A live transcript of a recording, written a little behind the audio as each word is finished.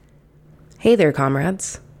Hey there,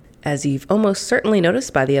 comrades. As you've almost certainly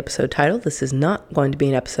noticed by the episode title, this is not going to be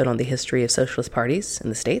an episode on the history of socialist parties in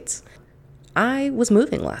the States. I was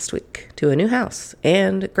moving last week to a new house,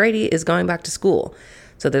 and Grady is going back to school.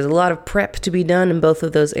 So there's a lot of prep to be done in both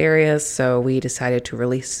of those areas, so we decided to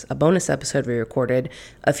release a bonus episode we recorded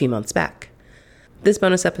a few months back. This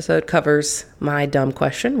bonus episode covers my dumb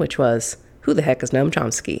question, which was, who the heck is Noam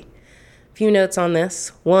Chomsky? Few notes on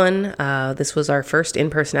this. One, this was our first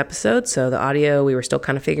in-person episode, so the audio we were still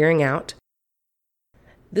kind of figuring out.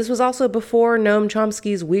 This was also before Noam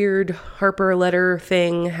Chomsky's weird Harper letter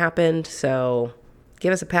thing happened, so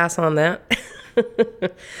give us a pass on that.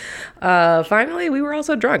 Finally, we were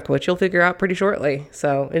also drunk, which you'll figure out pretty shortly,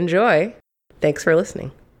 so enjoy. Thanks for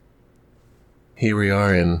listening. Here we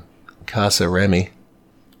are in Casa Remy.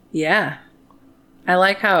 Yeah. I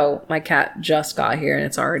like how my cat just got here and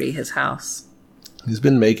it's already his house. He's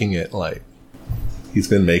been making it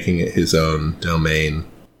his own domain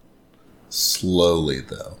slowly,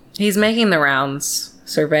 though. He's making the rounds,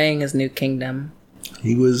 surveying his new kingdom.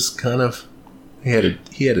 He was he had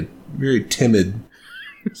a very timid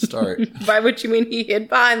start. By which you mean he hid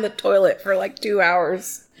behind the toilet for like 2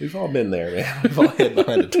 hours. We've all been there, man. We've all hid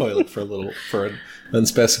behind a toilet for an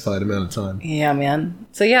unspecified amount of time. Yeah, man.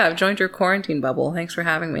 So yeah, I've joined your quarantine bubble. Thanks for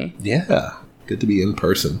having me. Yeah. Good to be in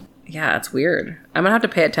person. Yeah, it's weird. I'm gonna have to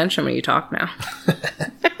pay attention when you talk now.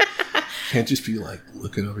 Can't just be like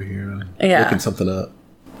looking over here and yeah. looking something up,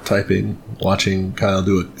 typing, watching Kyle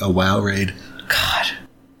do a WoW raid. God.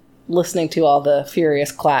 Listening to all the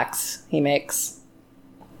furious clacks he makes.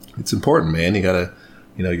 It's important, man. You gotta,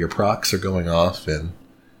 your procs are going off and,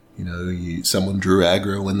 someone drew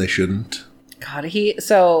aggro when they shouldn't. God,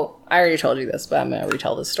 so I already told you this, but I'm going to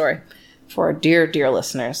retell this story for dear, dear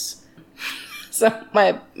listeners. So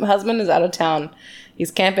my husband is out of town.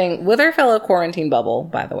 He's camping with our fellow quarantine bubble,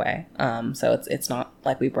 by the way. So it's not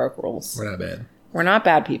like we broke rules. We're not bad. We're not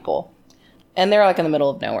bad people. And they're like in the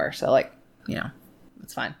middle of nowhere. So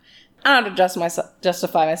it's fine. I don't have to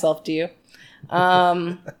justify myself to you.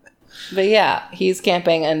 But yeah, he's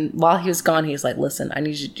camping, and while he was gone, he's like, listen, I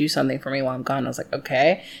need you to do something for me while I'm gone. I was like,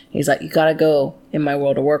 okay. He's like, you gotta go in my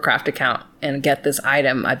World of Warcraft account and get this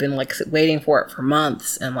item. I've been like waiting for it for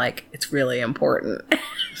months, and like, it's really important.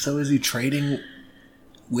 So is he trading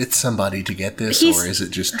with somebody to get this, or is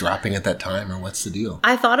it just dropping at that time, or what's the deal?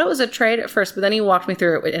 I thought it was a trade at first, but then he walked me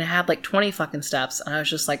through it, and it had like 20 fucking steps, and I was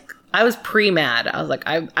just like, I was pre-mad. I was like,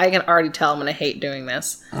 I can already tell I'm gonna hate doing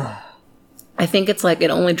this. I think it's like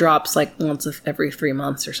it only drops like once every 3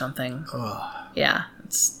 months or something. Oh. Yeah,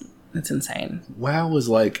 it's insane. WoW was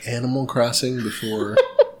like Animal Crossing before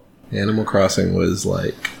Animal Crossing was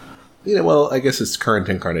like, I guess it's current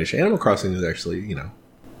incarnation. Animal Crossing is actually,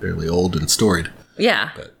 fairly old and storied.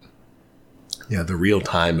 Yeah. But yeah, the real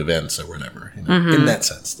time events or whatever. In that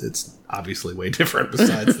sense, it's obviously way different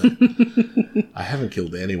besides that. I haven't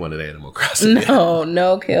killed anyone in Animal Crossing yet.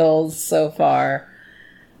 No kills so far.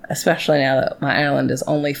 Especially now that my island is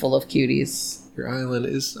only full of cuties. Your island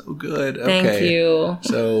is so good. Thank you.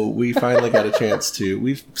 So we finally got a chance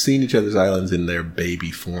we've seen each other's islands in their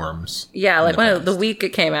baby forms. Yeah, like the week it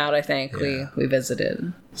came out, I think, we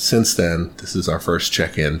visited. Since then, this is our first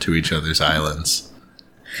check-in to each other's islands.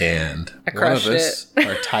 And one of us,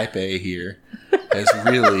 our type A here, has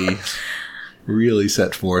really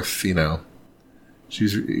set forth,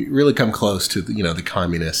 she's really come close to, the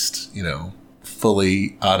communist,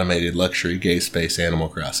 fully automated luxury gay space Animal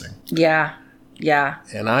Crossing. Yeah.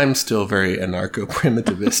 And I'm still very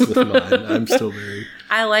anarcho-primitivist with mine. I'm still very...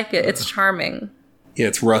 I like it. It's charming. Yeah,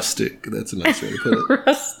 it's rustic. That's a nice way to put it.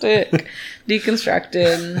 Rustic,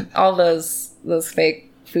 deconstructed, all those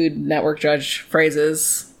fake Food Network judge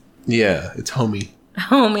phrases. Yeah, it's homey.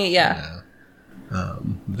 Homey, yeah.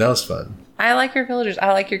 That was fun. I like your villagers.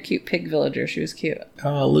 I like your cute pig villager. She was cute.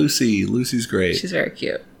 Oh, Lucy. Lucy's great. She's very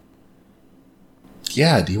cute.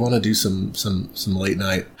 Yeah, do you want to do some late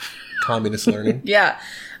night communist learning? Yeah.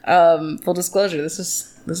 Full disclosure, this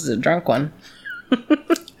is a drunk one.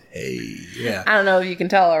 Hey, yeah. I don't know if you can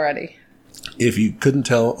tell already. If you couldn't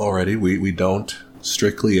tell already, we don't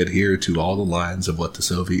strictly adhere to all the lines of what the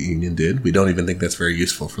Soviet Union did. We don't even think that's very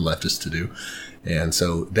useful for leftists to do. And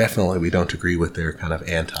so definitely we don't agree with their kind of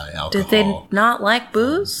anti-alcohol. Did they not like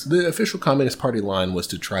booze? The official Communist Party line was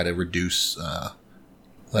to try to reduce...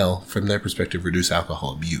 from their perspective, reduce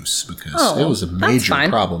alcohol abuse because it was a major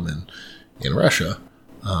problem in Russia.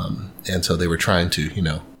 And so they were trying to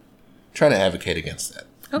advocate against that.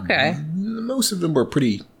 Okay. Most of them were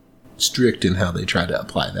pretty strict in how they tried to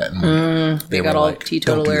apply that. And they got all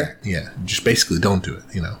teetotaler. Yeah, just basically don't do it.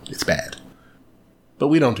 It's bad. But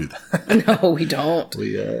we don't do that. No, we don't.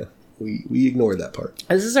 We ignored that part.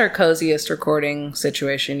 This is our coziest recording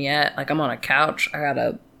situation yet. Like, I'm on a couch. I got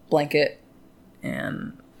a blanket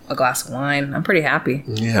and a glass of wine. I'm pretty happy.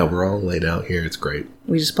 Yeah, we're all laid out here. It's great.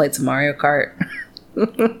 We just played some Mario Kart.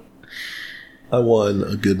 I won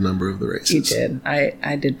a good number of the races. You did.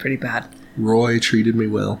 I did pretty bad. Roy treated me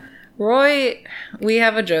well. Roy, we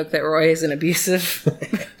have a joke that Roy is an abusive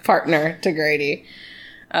partner to Grady.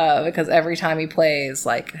 Because every time he plays,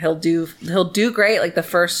 like, he'll do great, like, the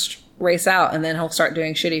first race out, and then he'll start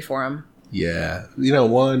doing shitty for him. Yeah.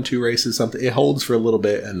 1, 2 races, something. It holds for a little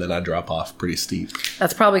bit, and then I drop off pretty steep.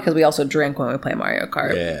 That's probably because we also drink when we play Mario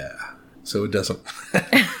Kart. Yeah. So it doesn't...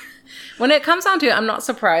 When it comes down to it, I'm not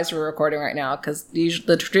surprised we're recording right now, because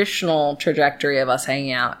the traditional trajectory of us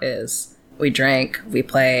hanging out is we drink, we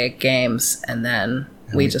play games, and then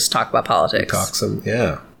we just talk about politics.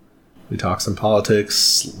 We talk some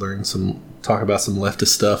politics, talk about some leftist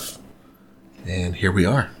stuff, and here we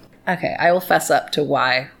are. Okay, I will fess up to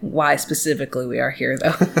why specifically we are here,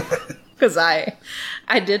 though. Because I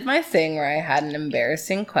did my thing where I had an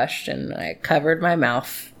embarrassing question, and I covered my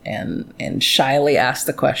mouth and shyly asked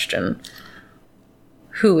the question,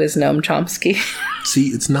 who is Noam Chomsky? See,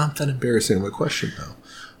 it's not that embarrassing of a question, though.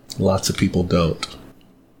 Lots of people don't.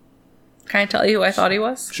 Can I tell you who I thought he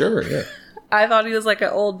was? Sure, yeah. I thought he was like an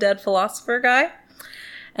old dead philosopher guy.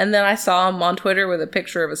 And then I saw him on Twitter with a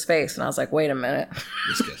picture of his face, and I was like, wait a minute.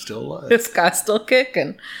 This guy's still alive. This guy's still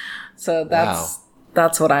kicking. So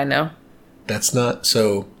that's what I know. That's not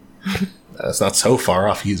so far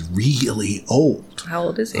off. He's really old. How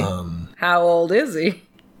old is he? How old is he?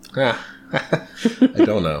 I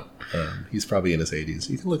don't know. He's probably in his 80s.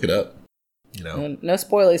 You can look it up. No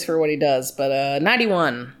spoilers for what he does, but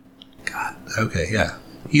 91. God. Okay, yeah.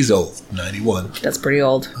 He's old. 91. That's pretty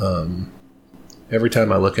old. Every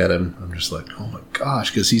time I look at him, I'm just like, oh my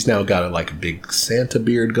gosh, because he's now got a big Santa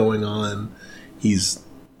beard going on. He's,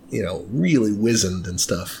 really wizened and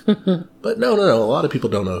stuff. But no. A lot of people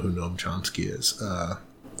don't know who Noam Chomsky is.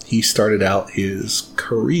 He started out his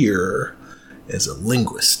career as a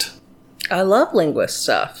linguist. I love linguist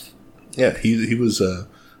stuff. Yeah, he was a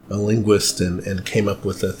linguist and came up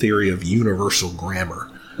with a theory of universal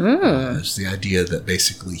grammar. It's the idea that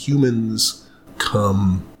basically humans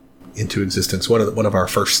come into existence. One of our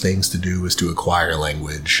first things to do is to acquire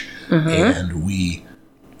language. And we,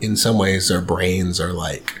 in some ways, our brains are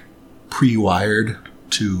pre-wired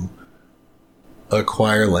to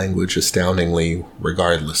acquire language astoundingly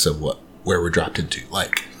regardless of where we're dropped into.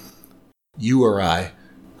 Like, you or I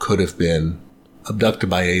could have been abducted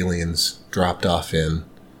by aliens, dropped off in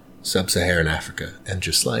sub-Saharan Africa, and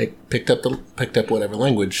just picked up whatever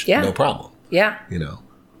language, no problem. Yeah.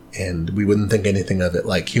 And we wouldn't think anything of it.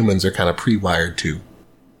 Like, humans are kind of pre-wired to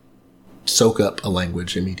soak up a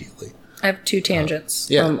language immediately. I have 2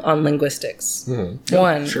 tangents on linguistics. Mm-hmm.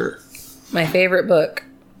 One, sure. My favorite book,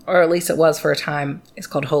 or at least it was for a time, is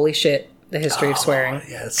called Holy Shit, The History of Swearing.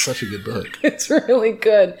 Yeah, it's such a good book. It's really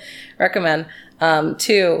good. Recommend.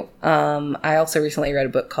 2, I also recently read a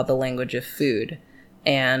book called The Language of Food.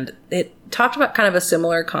 And it talked about kind of a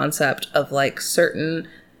similar concept of certain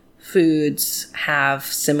foods have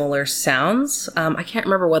similar sounds. I can't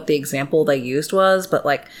remember what the example they used was,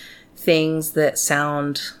 but things that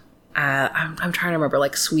sound, I'm trying to remember,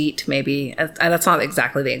 sweet maybe. That's not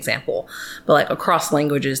exactly the example, but across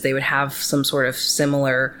languages, they would have some sort of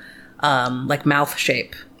similar, mouth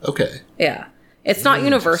shape. Okay. Yeah. It's not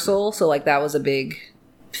universal. So that was a big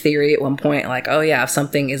theory at one point, if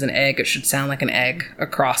something is an egg, it should sound like an egg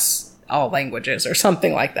across all languages or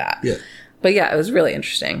something like that. Yeah. But yeah, it was really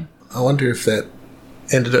interesting. I wonder if that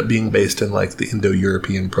ended up being based in the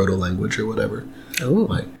Indo-European proto-language or whatever. Ooh.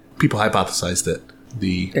 People hypothesize that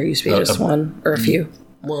there used to be just one or a few.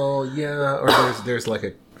 Well, yeah, or there's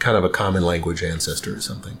a kind of a common language ancestor or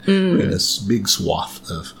something in this big swath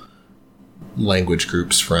of language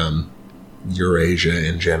groups from Eurasia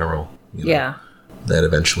in general. Yeah. That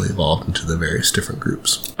eventually evolved into the various different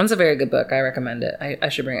groups. It's a very good book. I recommend it. I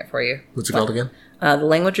should bring it for you. What's it called again? The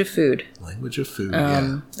Language of Food. Language of Food,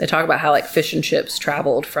 yeah. They talk about how fish and chips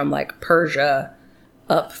traveled from Persia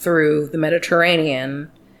up through the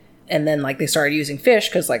Mediterranean, and then they started using fish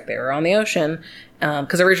because they were on the ocean.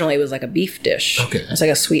 Because originally it was a beef dish. Okay. It's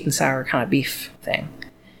a sweet and sour kind of beef thing,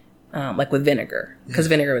 with vinegar, because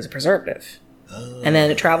vinegar was a preservative. And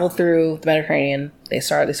then it traveled through the Mediterranean. They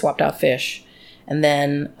swapped out fish. And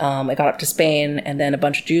then it got up to Spain, and then a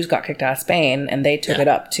bunch of Jews got kicked out of Spain, and they took it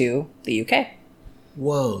up to the UK.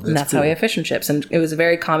 Whoa, that's And that's cool. how we have fish and chips. And it was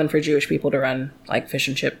very common for Jewish people to run fish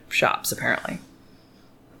and chip shops, apparently.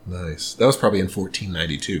 Nice. That was probably in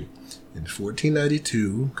 1492. In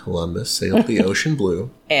 1492, Columbus sailed the ocean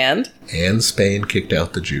blue. And Spain kicked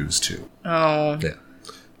out the Jews, too. Oh. Yeah.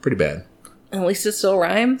 Pretty bad. At least it still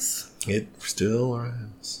rhymes. It still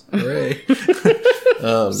rhymes. Hooray.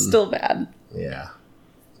 Still bad. Yeah.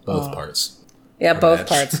 Both parts. Yeah, both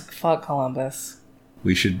parts. Fuck Columbus.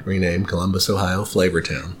 We should rename Columbus, Ohio,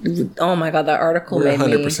 Flavortown. Oh my god, that article We're made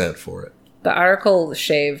 100% for it. The article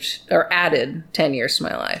shaved, or added, 10 years to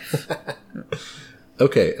my life.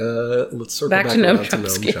 Okay, let's circle back around to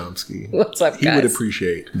Noam Chomsky. What's up, guys? He would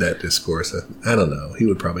appreciate that discourse. I don't know. He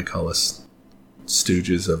would probably call us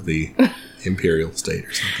stooges of the imperial state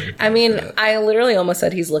or something. I mean, I literally almost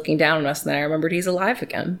said he's looking down on us, and then I remembered he's alive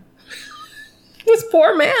again. This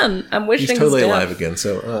poor man. I'm wishing he's totally alive again.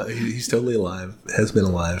 So he's totally alive, has been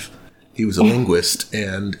alive. He was a linguist,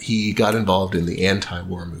 and he got involved in the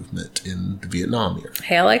anti-war movement in the Vietnam era.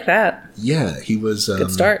 Hey, I like that. Yeah, he was...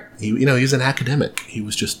 Good start. He's an academic. He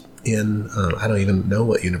was just in... I don't even know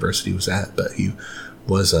what university he was at, but he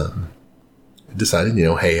was... decided,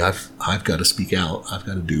 hey, I've got to speak out. I've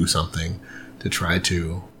got to do something to try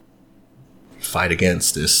to fight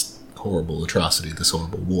against this horrible atrocity, this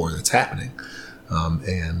horrible war that's happening.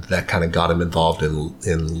 And that kind of got him involved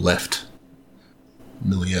in left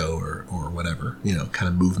milieu or whatever, kind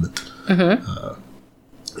of movement. Mm-hmm.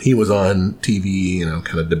 He was on TV,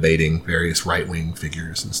 kind of debating various right-wing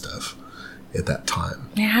figures and stuff at that time.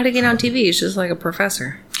 Yeah, how did he get on TV? He's just like a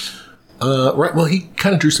professor. Right. Well, he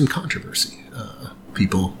kind of drew some controversy.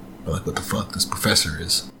 People are like, what the fuck, this professor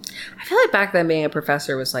is. I feel like back then being a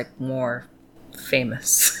professor was like more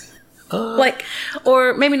famous.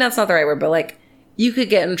 Or maybe that's not the right word, but like, you could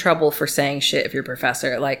get in trouble for saying shit if you're a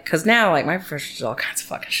professor. Like, because now, like, my professors do all kinds of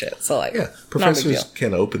fucking shit. So, like, yeah, professors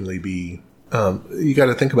can openly be... you got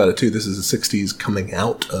to think about it, too. This is the 60s coming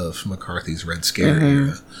out of McCarthy's Red Scare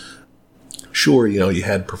era. Sure, you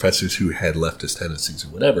had professors who had leftist tendencies or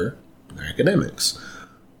whatever. They're academics.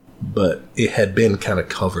 But it had been kind of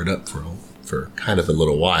covered up for kind of a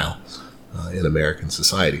little while in American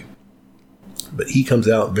society. But he comes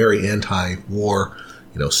out very anti-war,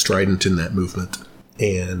 strident in that movement.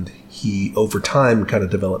 And he, over time, kind of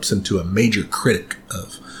develops into a major critic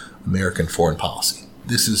of American foreign policy.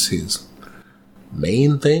 This is his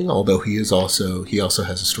main thing, although he also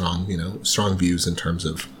has a strong views in terms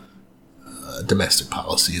of domestic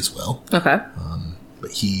policy as well. Okay.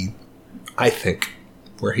 But I think,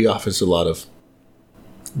 where he offers a lot of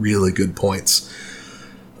really good points,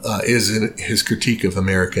 is in his critique of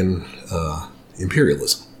American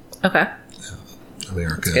imperialism. Okay.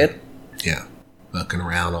 America. That's good. Yeah. Bucking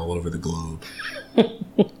around all over the globe.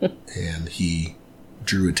 And he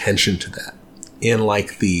drew attention to that. In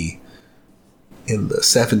the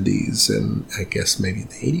 70s and I guess maybe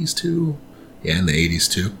the 80s too. Yeah, in the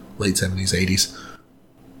 80s too. Late 70s, 80s.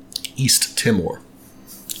 East Timor.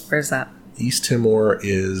 Where's that? East Timor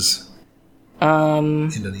is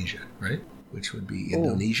Indonesia, right? Which would be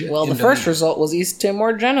Indonesia. Well, the first result was East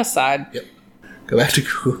Timor genocide. Yep. Go back to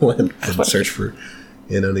Google and search for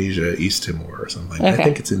Indonesia, East Timor or something. Okay. I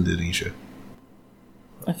think it's Indonesia.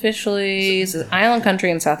 Officially, it's an island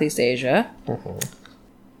country in Southeast Asia.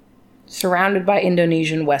 Surrounded by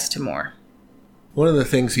Indonesian West Timor. One of the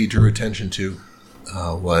things he drew attention to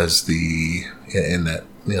was in that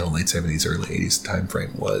late 70s, early 80s time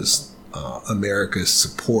frame was America's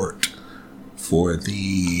support for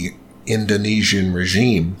the Indonesian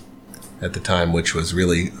regime at the time, which was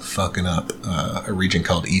really fucking up a region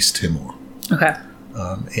called East Timor. Okay.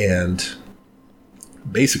 And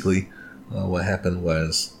basically, what happened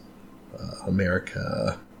was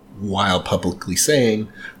America, while publicly saying,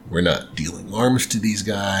 we're not dealing arms to these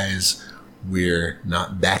guys, we're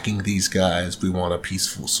not backing these guys, we want a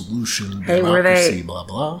peaceful solution, democracy, blah,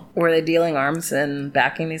 blah. Were they dealing arms and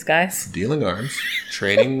backing these guys? Dealing arms,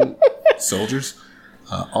 training soldiers,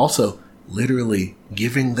 also literally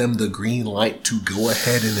giving them the green light to go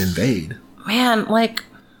ahead and invade. Man,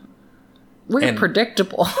 we're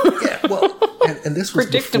predictable. Yeah, well, and this was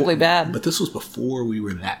predictably bad. But this was before we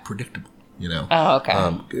were that predictable, Oh,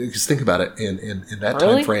 okay. Because think about it, in that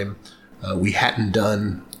time frame, we hadn't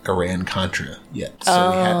done Iran-Contra yet. So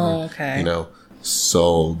we hadn't,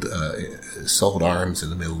 sold arms in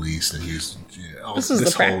the Middle East and used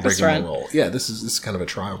this whole rigmarole. Yeah, this is kind of a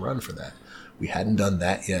trial run for that. We hadn't done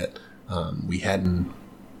that yet. We hadn't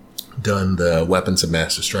done the weapons of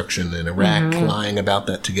mass destruction in Iraq, lying about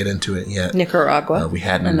that to get into it yet. Nicaragua. We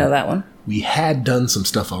hadn't. I know that one. We had done some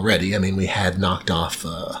stuff already. I mean, we had knocked off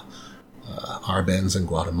Arbenz in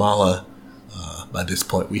Guatemala. By this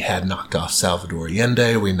point, we had knocked off Salvador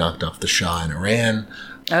Allende. We knocked off the Shah in Iran.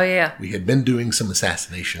 Oh, yeah. We had been doing some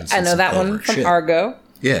assassinations. I know that one from Argo.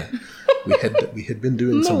 Yeah. we had been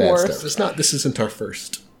doing some bad stuff. This isn't our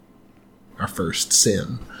first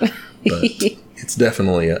sin, but it's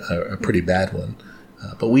definitely a pretty bad one.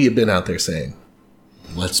 But we had been out there saying,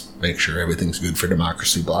 let's make sure everything's good for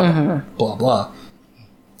democracy, blah, blah, blah.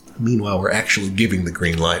 Meanwhile, we're actually giving the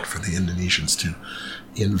green light for the Indonesians to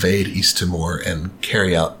invade East Timor and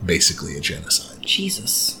carry out basically a genocide.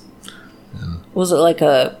 Jesus. Was it like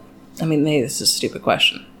maybe this is a stupid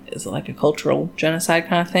question. Is it like a cultural genocide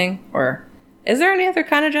kind of thing? Or is there any other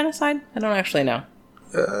kind of genocide? I don't actually know.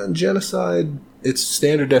 Genocide, its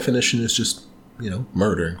standard definition is just,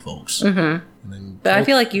 murdering folks. But I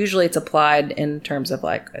feel like usually it's applied in terms of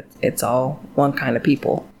like, it's all one kind of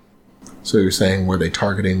people. So you're saying, were they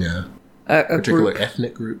targeting a particular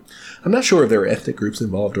ethnic group? I'm not sure if there were ethnic groups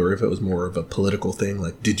involved or if it was more of a political thing.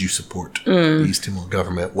 Like, did you support the East Timor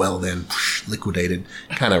government? Well, then liquidated,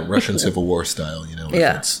 kind of Russian Civil War style,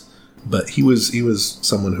 Yeah. But he was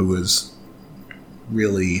someone who was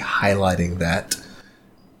really highlighting that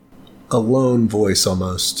a lone voice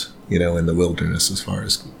almost, in the wilderness as far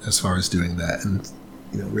as doing that. And,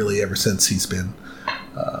 really ever since he's been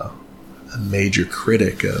a major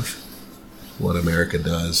critic of what America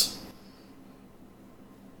does.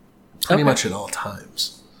 Pretty much at all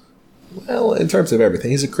times. Well, in terms of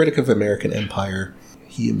everything. He's a critic of American empire.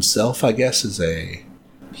 He himself, I guess,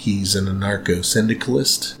 he's an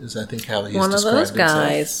anarcho-syndicalist, is I think how he's described himself. One of those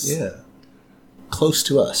guys. Yeah. Close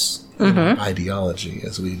to us in ideology,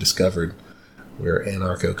 as we discovered. We're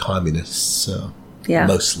anarcho-communists, so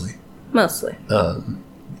mostly. Mostly.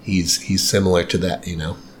 He's similar to that,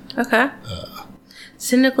 Okay.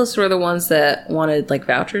 Syndicalists were the ones that wanted like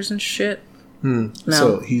vouchers and shit. No.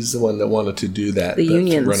 So he's the one that wanted to do that. The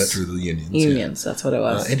unions. To run it through the unions. Unions, that's what it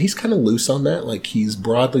was. And he's kind of loose on that. Like, he's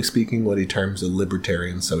broadly speaking what he terms a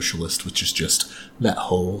libertarian socialist, which is just that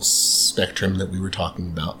whole spectrum that we were talking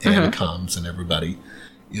about. ANCOMs and everybody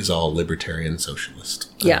is all libertarian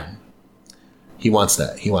socialist. Yeah. He wants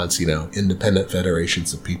that. He wants, independent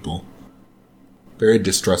federations of people. Very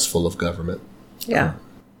distrustful of government. Yeah.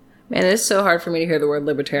 Man, it's so hard for me to hear the word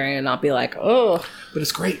libertarian and not be like, oh. But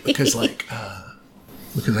it's great because,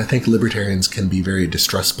 because I think libertarians can be very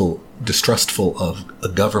distrustful of a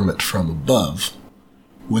government from above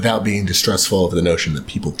without being distrustful of the notion that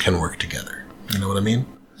people can work together. You know what I mean?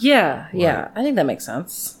 Yeah, yeah. I think that makes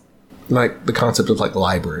sense. Like the concept of like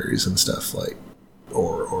libraries and stuff, like,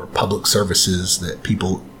 or public services that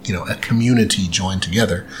people, a community join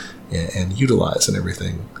together and utilize and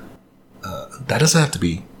everything. That doesn't have to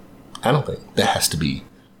be, I don't think that has to be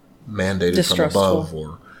mandated from above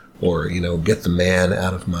or get the man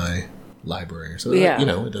out of my library. So,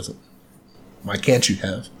 it doesn't. Why can't you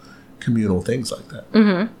have communal things like that?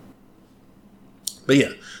 Mm-hmm. But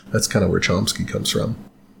yeah, that's kind of where Chomsky comes from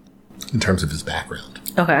in terms of his background.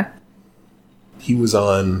 Okay. He was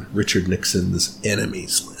on Richard Nixon's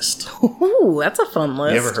enemies list. Ooh, that's a fun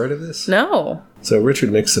list. You ever heard of this? No. So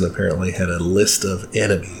Richard Nixon apparently had a list of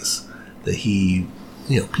enemies that he,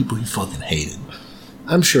 people he fucking hated.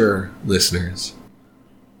 I'm sure listeners.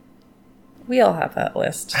 We all have that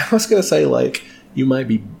list. I was going to say, like, you might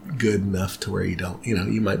be good enough to where you don't,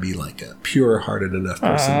 you might be like a pure-hearted enough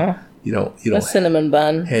person. You don't a cinnamon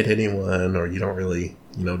bun. Hate anyone, or you don't really,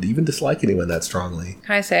 even dislike anyone that strongly.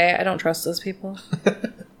 Can I say I don't trust those people?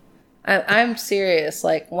 I'm serious.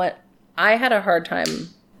 Like, when I had a hard time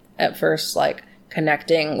at first, like,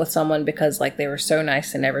 connecting with someone because, like, they were so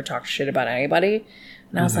nice and never talked shit about anybody.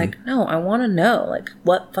 And I was like, no, I want to know, like,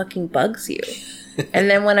 what fucking bugs you? And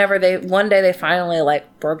then whenever one day they finally,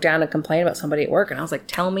 like, broke down and complained about somebody at work, and I was like,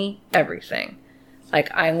 tell me everything.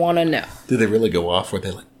 Like, I want to know. Did they really go off? Were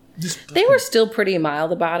they like... They were still pretty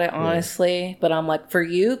mild about it, honestly. Yeah. But I'm like, for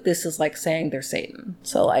you, this is like saying they're Satan.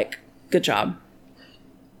 So, like, good job.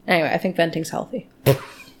 Anyway, I think venting's healthy.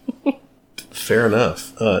 Fair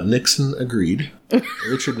enough. Nixon agreed.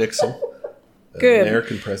 Richard Nixon, good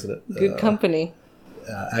American president. Good company.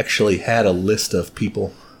 Actually had a list of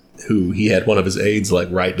people who he had one of his aides, like,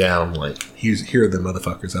 write down, like, here are the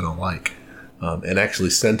motherfuckers I don't like. And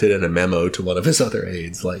actually sent it in a memo to one of his other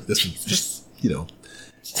aides. Like, this is just,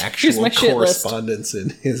 actual correspondence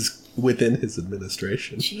within his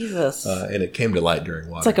administration. Jesus. And it came to light during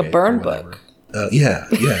Watergate. It's like a burn book. Yeah.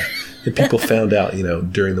 And people found out,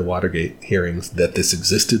 during the Watergate hearings that this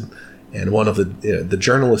existed. And one of the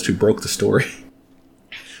journalist who broke the story,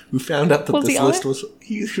 who found out that this list was,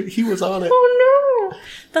 he was on it. Oh no.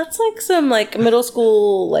 That's like some like middle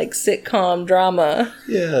school like sitcom drama.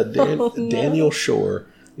 Yeah, Daniel Shore.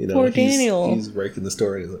 Poor Daniel. He's breaking the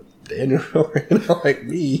story. He's like, Daniel Shore, like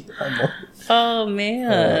me. Oh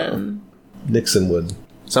man. Nixon would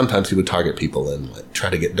sometimes he would target people and like, try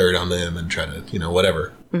to get dirt on them and try to,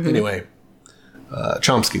 whatever. Mm-hmm. Anyway,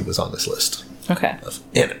 Chomsky was on this list of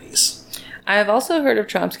enemies. I've also heard of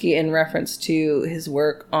Chomsky in reference to his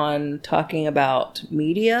work on talking about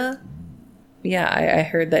media. Yeah, I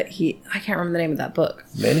heard that I can't remember the name of that book.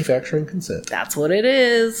 Manufacturing Consent. That's what it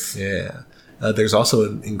is. Yeah. There's also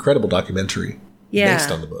an incredible documentary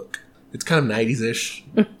based on the book. It's kind of 90s-ish.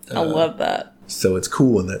 I love that. So it's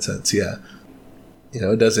cool in that sense, yeah.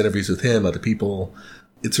 It does interviews with him, other people.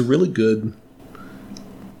 It's a really good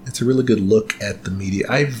look at the media.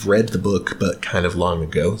 I've read the book, but kind of long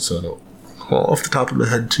ago, so I don't recall off the top of my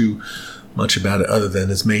head too much about it, other than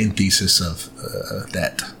his main thesis of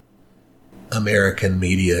that American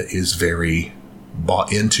media is very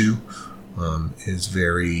bought into, is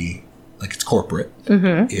very, like, it's corporate.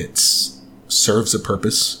 Mm-hmm. It serves a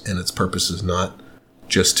purpose, and its purpose is not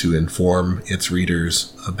just to inform its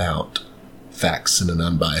readers about facts in an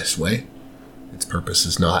unbiased way. Its purpose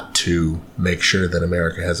is not to make sure that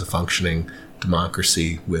America has a functioning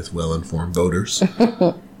democracy with well-informed voters.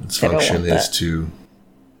 Its function is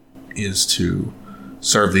to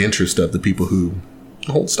serve the interest of the people who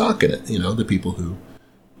hold stock in it, the people who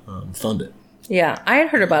fund it. Yeah, I had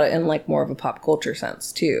heard about it in like more of a pop culture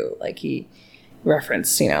sense too. Like he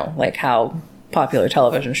referenced, like how popular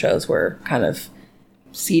television shows were kind of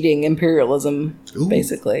seeding imperialism,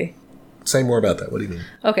 basically. Say more about that. What do you mean?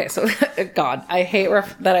 Okay, so God, I hate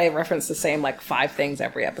that I reference the same like 5 things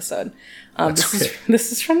every episode.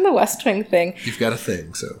 This is from the West Wing thing. You've got a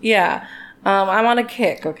thing, so yeah. I'm on a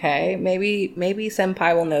kick. Okay, maybe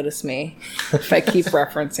Senpai will notice me if I keep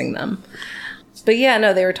referencing them. But yeah,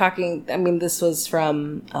 no, they were talking. I mean, this was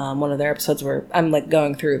from one of their episodes where I'm like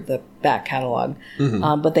going through the back catalog.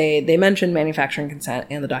 Mm-hmm. But they mentioned Manufacturing Consent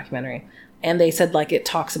in the documentary, and they said like it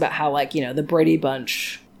talks about how like the Brady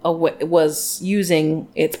Bunch was using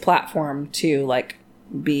its platform to like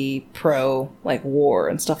be pro like war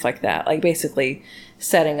and stuff like that, like basically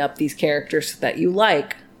setting up these characters that you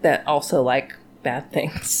like that also like bad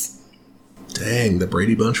things. Dang, the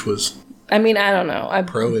Brady Bunch was, I mean, I don't know,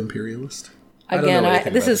 pro-imperialist.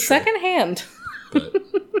 Again, this is secondhand.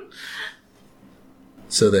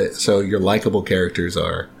 So your likable characters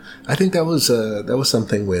are, I think that was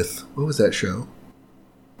something with, what was that show?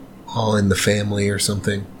 All in the Family or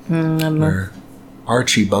something. Where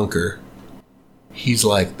Archie Bunker, he's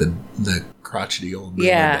like the crotchety old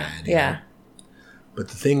dad. Yeah. But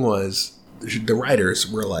the thing was, the writers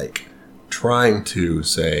were like trying to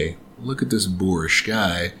say, look at this boorish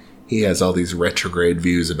guy. He has all these retrograde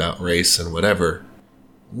views about race and whatever.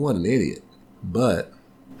 What an idiot. But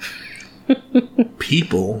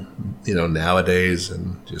people, nowadays,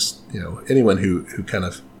 and just, anyone who kind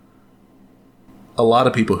of, a lot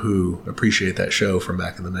of people who appreciate that show from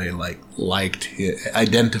back in the day, liked it,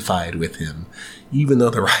 identified with him, even though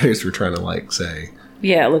the writers were trying to like say,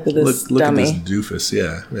 yeah, look at this dummy. Look at this doofus.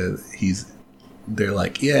 Yeah. They're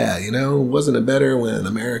like, yeah, wasn't it better when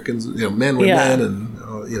Americans, men were men and,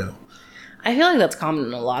 I feel like that's common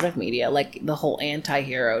in a lot of media, like the whole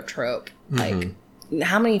anti-hero trope. Like,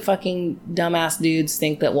 how many fucking dumbass dudes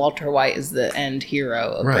think that Walter White is the end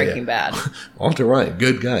hero of Breaking Bad? Walter White,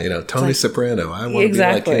 good guy. Tony Soprano, I want to be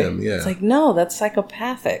like him. Yeah. It's like, no, that's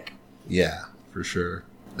psychopathic. Yeah, for sure.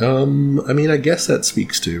 I mean, I guess that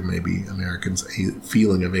speaks to maybe Americans'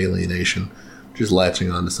 feeling of alienation, just latching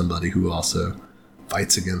on to somebody who also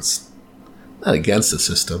fights not against the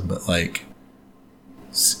system, but like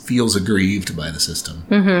feels aggrieved by the system,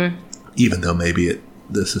 even though maybe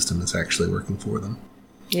the system is actually working for them.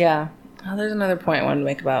 Yeah. Oh, there's another point I wanted to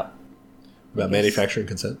make about Manufacturing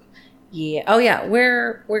Consent. Yeah. Oh, yeah.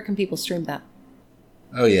 Where can people stream that?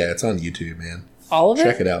 Oh, yeah. It's on YouTube, man. All of it?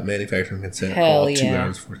 Check it out. Manufacturing Consent. Hell all yeah. 2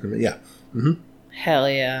 hours, 40 minutes. Yeah. Mm-hmm. Hell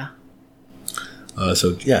yeah.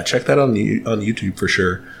 So, yeah, check that on YouTube for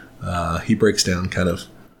sure. He breaks down kind of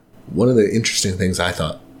one of the interesting things I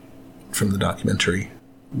thought from the documentary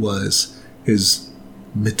was his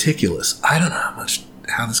meticulous, I don't know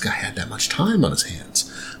how this guy had that much time on his hands,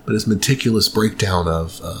 but his meticulous breakdown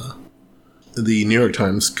of the New York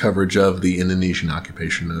Times coverage of the Indonesian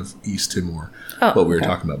occupation of East Timor, what we were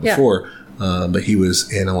talking about before. Yeah. But he was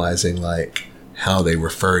analyzing like how they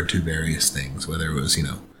referred to various things, whether it was,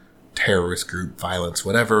 terrorist group violence,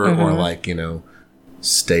 whatever, or like,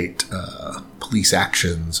 state police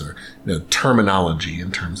actions or, terminology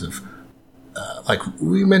in terms of, like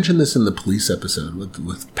we mentioned this in the police episode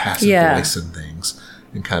with passive voice and things,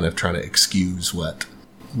 and kind of trying to excuse what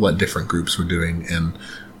different groups were doing and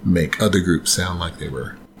make other groups sound like they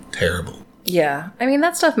were terrible. Yeah. I mean,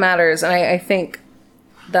 that stuff matters. And I think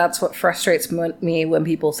that's what frustrates me when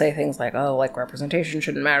people say things like, oh, like representation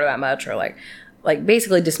shouldn't matter that much, or like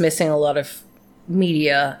basically dismissing a lot of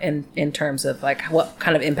media in terms of like what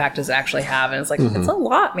kind of impact does it actually have. And it's like, it's a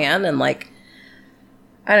lot, man. And like,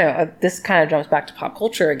 I don't know, this kind of jumps back to pop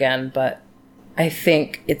culture again, but I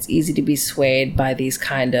think it's easy to be swayed by these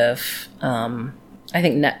kind of, I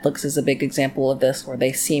think Netflix is a big example of this, where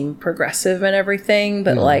they seem progressive and everything,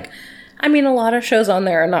 but like, I mean, a lot of shows on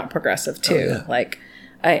there are not progressive too. Oh, yeah. Like,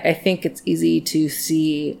 I think it's easy to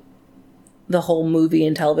see the whole movie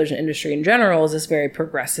and television industry in general as this very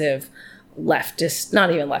progressive, leftist,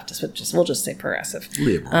 not even leftist, but we'll just say progressive,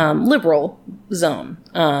 liberal zone,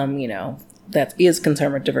 you know, that is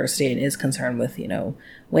concerned with diversity and is concerned with, you know,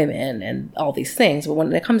 women and all these things. But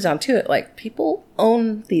when it comes down to it, like, people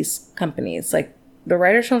own these companies. Like, the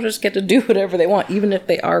writers don't just get to do whatever they want, even if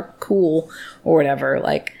they are cool or whatever.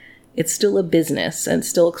 Like, it's still a business and it's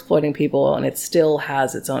still exploiting people, and it still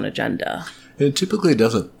has its own agenda. And it typically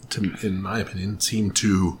doesn't, in my opinion, seem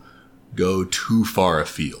to go too far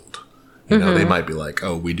afield. You know, they might be like,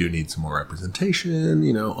 oh, we do need some more representation.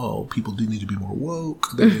 You know, oh, people do need to be more woke.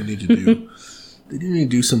 They do need to do, they do need to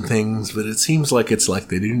do some things. But it seems like it's like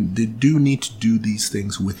they do need to do these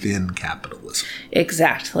things within capitalism.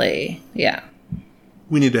 Exactly. Yeah.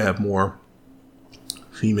 We need to have more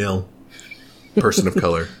female person of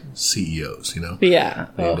color CEOs. You know. Yeah.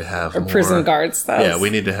 We need to have more prison guards. Yeah,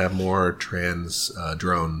 we need to have more trans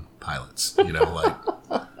drone pilots. You know, like.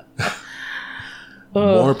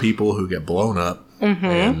 More people who get blown up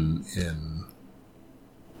in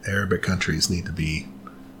Arabic countries need to be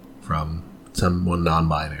from someone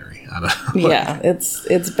non-binary. I don't know. Yeah,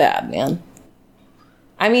 it's bad, man.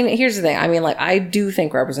 I mean, here's the thing. I mean, like, I do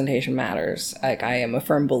think representation matters. Like, I am a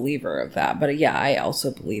firm believer of that. But yeah, I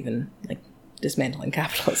also believe in like dismantling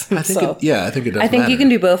capitalism. I think it does. I think you can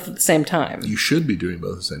do both at the same time. You should be doing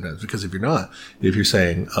both at the same time, because if you're not, if you're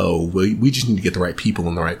saying, oh, we just need to get the right people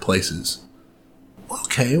in the right places.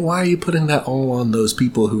 Okay, why are you putting that all on those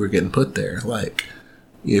people who are getting put there? Like,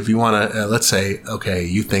 if you want to, let's say, okay,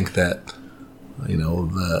 you think that, you know,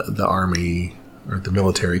 the army or the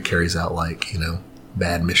military carries out, like, you know,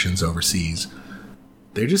 bad missions overseas.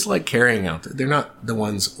 They're just like carrying out. They're not the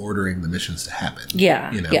ones ordering the missions to happen.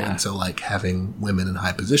 Yeah, you know, yeah. And so like having women in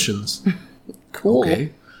high positions, cool.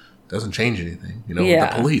 Okay, doesn't change anything. You know, the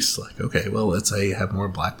police, like, okay, well, let's say you have more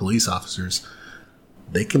black police officers.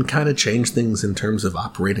 They can kind of change things in terms of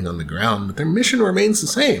operating on the ground, but their mission remains the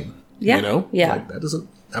same. Yeah. You know? Yeah. Like,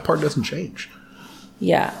 that part doesn't change.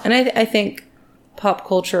 Yeah. And I think pop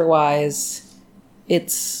culture wise,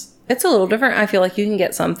 it's a little different. I feel like you can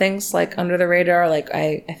get some things like under the radar. Like,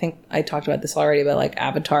 I think I talked about this already, but like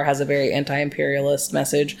Avatar has a very anti-imperialist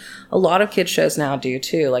message. A lot of kids shows now do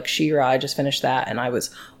too. Like She-Ra, I just finished that and I was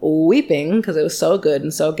weeping because it was so good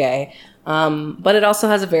and so gay. But it also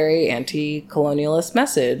has a very anti-colonialist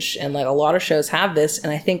message, and like a lot of shows have this,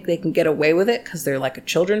 and I think they can get away with it because they're like a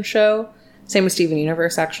children's show. Same with Steven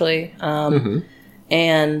Universe, actually.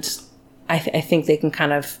 And I think they can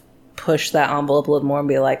kind of push that envelope a little more and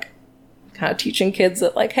be like, kind of teaching kids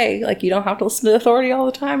that like, hey, like, you don't have to listen to authority all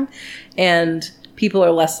the time, and people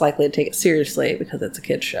are less likely to take it seriously because it's a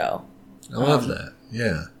kid's show. I love that.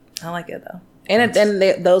 Yeah, I like it though,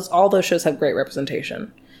 and all those shows have great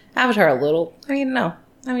representation. Avatar a little. I mean, no.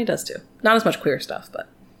 I mean, it does too. Not as much queer stuff, but.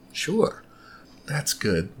 Sure. That's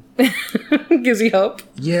good. Gives you hope.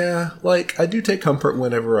 Yeah. Like, I do take comfort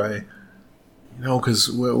whenever I, you know,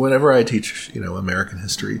 because whenever I teach, you know, American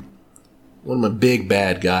history, one of my big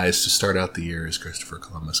bad guys to start out the year is Christopher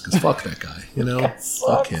Columbus, because fuck that guy, you know?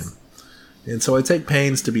 Fuck him. And so I take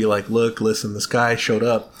pains to be like, look, listen, this guy showed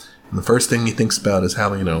up, and the first thing he thinks about is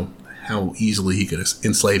how, you know, how easily he could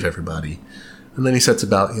enslave everybody. And then he sets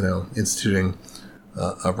about, you know, instituting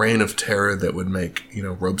a reign of terror that would make, you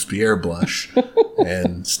know, Robespierre blush.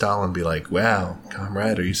 And Stalin be like, wow,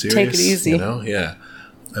 comrade, are you serious? Take it easy. You know? Yeah.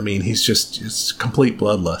 I mean, it's complete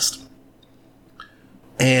bloodlust.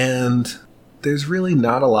 And there's really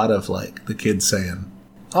not a lot of, like, the kids saying,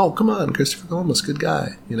 oh, come on, Christopher Columbus, good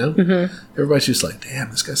guy, you know? Everybody's just like,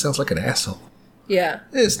 damn, this guy sounds like an asshole. Yeah.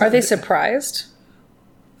 Are they surprised?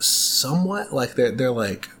 Somewhat. Like, they're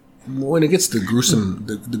like, when it gets to gruesome,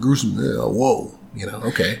 the gruesome, whoa, you know,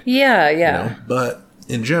 okay. Yeah, yeah. You know? But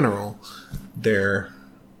in general,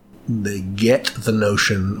 they get the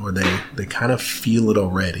notion, or they kind of feel it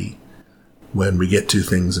already when we get to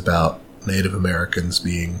things about Native Americans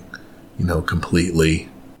being, you know, completely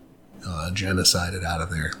genocided out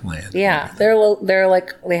of their land. Yeah, they're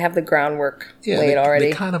like, they have the groundwork laid already.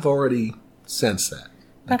 They kind of already sense that.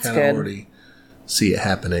 That's good. They kind of already see it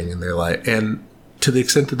happening, and they're like, and to the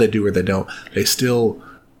extent that they do or they don't, they still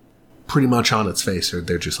pretty much on its face, or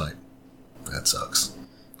they're just like, that sucks.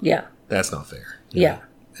 Yeah. That's not fair. Yeah.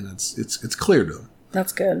 Know? And it's clear to them.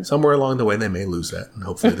 That's good. Somewhere along the way, they may lose that, and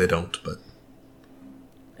hopefully they don't, but...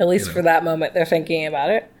 At least for that moment, they're thinking about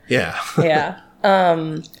it. Yeah. Yeah.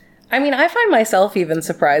 I mean, I find myself even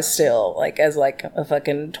surprised still, like, as, like, a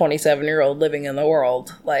fucking 27-year-old living in the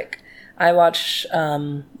world. Like, I watch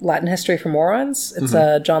Latin History for Morons. It's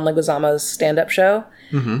John Leguizamo's stand-up show.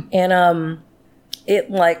 Mm-hmm. And it,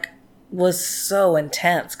 like, was so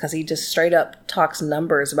intense because he just straight up talks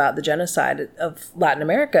numbers about the genocide of Latin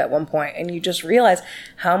America at one point. And you just realize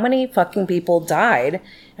how many fucking people died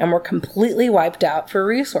and were completely wiped out for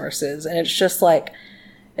resources. And it's just, like...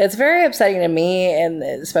 It's very upsetting to me, and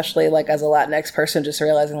especially, like, as a Latinx person, just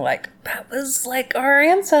realizing, like, that was, like, our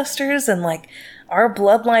ancestors, and, like, our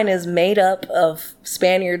bloodline is made up of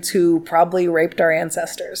Spaniards who probably raped our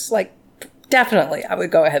ancestors. Like, definitely, I would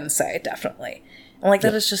go ahead and say, definitely. And, like,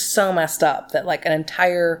 that is just so messed up, that, like, an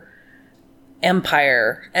entire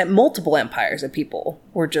empire, and multiple empires of people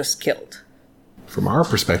were just killed. From our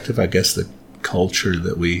perspective, I guess the culture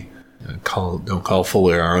that we don't call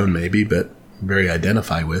fully our own, maybe, but very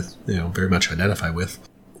much identify with,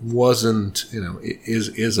 wasn't,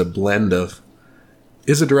 is a blend of,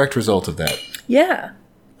 is a direct result of that. Yeah.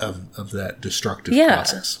 Of that destructive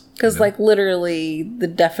process. Because, like, literally the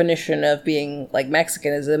definition of being, like,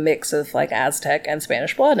 Mexican is a mix of, like, Aztec and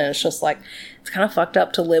Spanish blood. And it's just, like, it's kind of fucked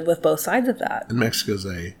up to live with both sides of that. And Mexico's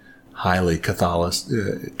a highly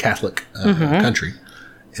Catholic country.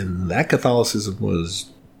 And that Catholicism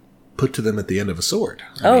was put to them at the end of a sword.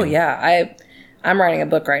 I mean, I'm writing a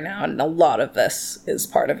book right now, and a lot of this is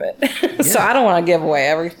part of it. So I don't want to give away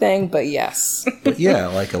everything, but yes. But yeah,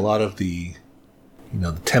 like a lot of the,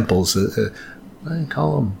 the temples, I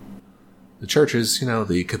call them the churches,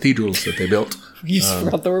 the cathedrals that they built. You just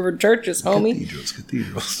forgot the word churches, homie.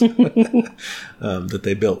 Cathedrals. That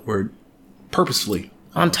they built were purposefully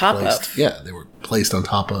on top placed, of. Yeah, they were placed on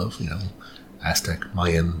top of, Aztec,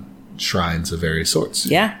 Mayan shrines of various sorts.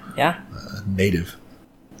 Yeah. Native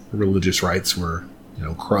religious rights were,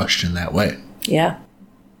 crushed in that way. Yeah.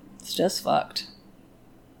 It's just fucked.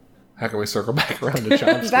 How can we circle back around to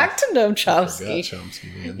Chomsky? Back to Noam Chomsky.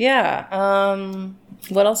 Chomsky, man. Yeah.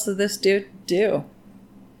 What else did this dude do?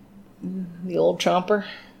 The old Chomper?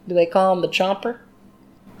 Do they call him the Chomper?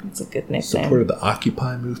 That's a good nickname. Supported the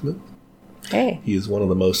Occupy movement. Hey. He is one of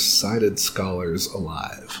the most cited scholars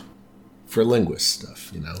alive. For linguist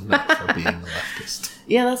stuff, not for being a leftist.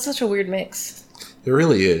 Yeah, that's such a weird mix. It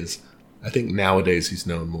really is. I think nowadays he's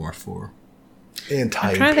known more for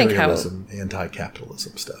anti-imperialism,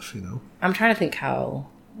 anti-capitalism stuff, I'm trying to think how,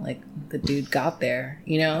 like, the dude got there,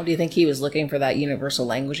 Do you think he was looking for that universal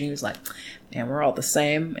language and he was like, man, we're all the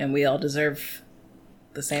same and we all deserve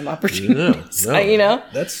the same opportunities? No.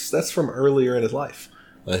 That's from earlier in his life.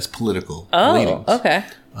 His political leanings. Okay.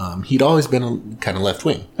 He'd always been kind of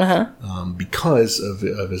left-wing. Because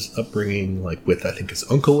of his upbringing, like with, I think, his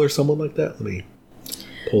uncle or someone like that. Let me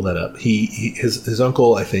pull that up. His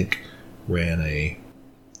uncle, I think, ran a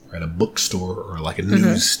bookstore or like a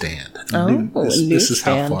newsstand. This is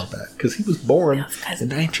how far back. Because he was born in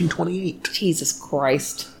 1928. Jesus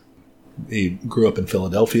Christ. He grew up in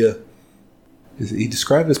Philadelphia. He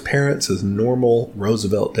described his parents as normal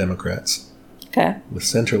Roosevelt Democrats. Okay. With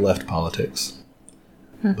center-left politics.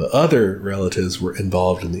 But other relatives were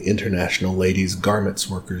involved in the International Ladies Garments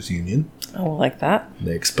Workers Union. Oh, like that?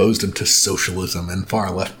 They exposed him to socialism and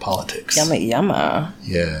far-left politics. Yumma.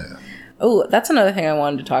 Yeah. Oh, that's another thing I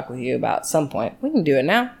wanted to talk with you about at some point. We can do it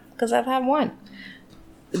now, because I've had one.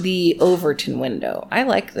 The Overton window. I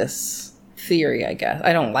like this theory, I guess.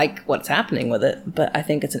 I don't like what's happening with it, but I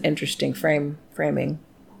think it's an interesting framework.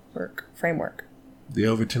 The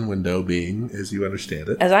Overton window being, as you understand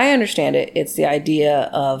it? As I understand it, it's the idea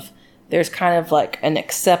of there's kind of like an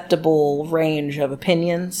acceptable range of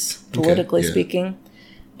opinions, politically speaking.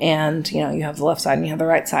 And, you have the left side and you have the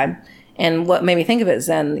right side. And what made me think of it is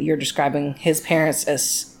then you're describing his parents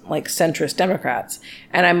as like centrist Democrats.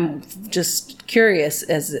 And I'm just curious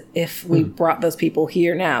as if we brought those people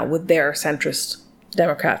here now, would their centrist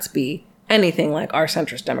Democrats be anything like our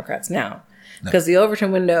centrist Democrats now? Because the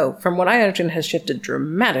Overton window, from what I understand, has shifted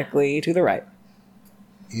dramatically to the right.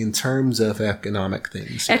 In terms of economic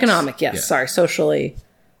things. Economic, yes. Yeah. Sorry, socially.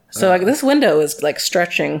 So like this window is like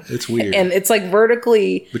stretching. It's weird. And it's like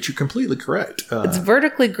vertically. But you're completely correct. It's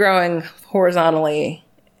vertically growing horizontally.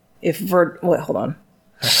 Wait, hold on.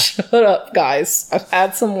 Shut up, guys. I've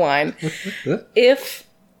had some wine. If,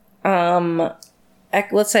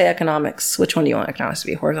 let's say economics, which one do you want economics to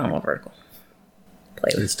be? Horizontal or vertical?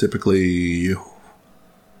 It's typically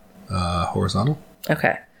horizontal.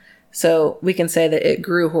 Okay. So we can say that it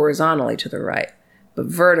grew horizontally to the right, but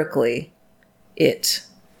vertically it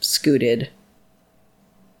scooted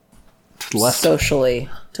to the left. Socially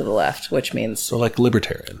to the left, which means... So like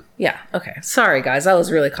libertarian. Yeah, okay. Sorry, guys. That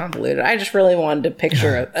was really convoluted. I just really wanted to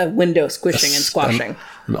picture a window squishing and squashing.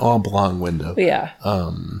 An oblong window. Yeah.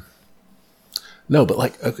 No, but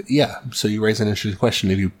like, okay, yeah. So you raise an interesting question.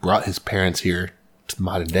 If you brought his parents here to the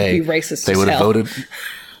modern day, be racist they would have voted...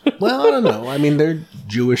 Well, I don't know. I mean, they're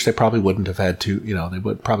Jewish. They probably wouldn't have had to,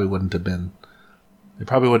 they probably wouldn't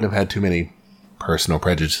have had too many personal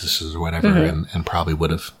prejudices or whatever, and probably would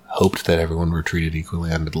have hoped that everyone were treated equally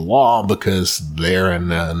under the law because they're in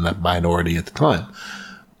the minority at the time.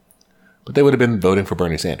 But they would have been voting for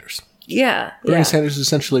Bernie Sanders. Yeah. Bernie Sanders is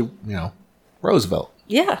essentially, Roosevelt.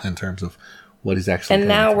 Yeah. In terms of what he's actually and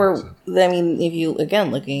now if you,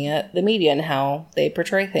 again, looking at the media and how they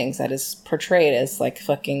portray things, that is portrayed as like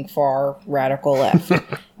fucking far radical left.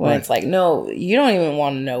 When it's like, no, you don't even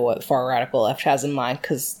want to know what far radical left has in mind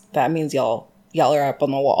because that means y'all are up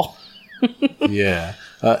on the wall. Yeah.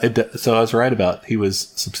 So I was right about he was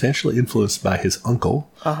substantially influenced by his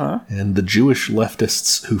uncle and the Jewish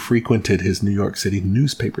leftists who frequented his New York City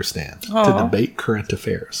newspaper stand to debate current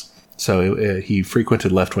affairs. So he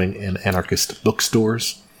frequented left-wing and anarchist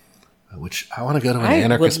bookstores, which I want to go to an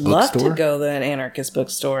anarchist bookstore. I would love to go to an anarchist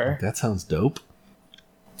bookstore. That sounds dope.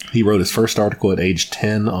 He wrote his first article at age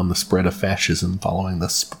 10 on the spread of fascism following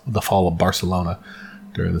the fall of Barcelona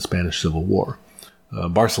during the Spanish Civil War.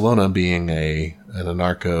 Barcelona being an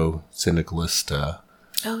anarcho-syndicalist. I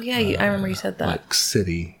remember you said that. Like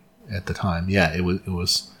city at the time. Yeah, it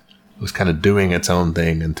was kind of doing its own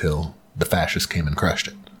thing until the fascists came and crushed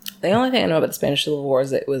it. The only thing I know about the Spanish Civil War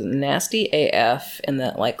is that it was nasty AF and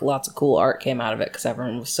that like lots of cool art came out of it because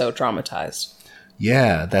everyone was so traumatized.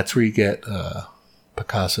 Yeah, that's where you get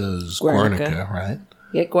Picasso's Guernica, right?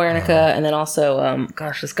 You get Guernica, and then also,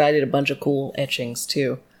 this guy did a bunch of cool etchings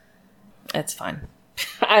too. That's fine.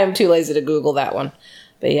 I am too lazy to Google that one.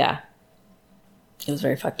 But yeah, it was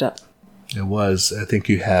very fucked up. It was. I think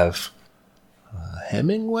you have...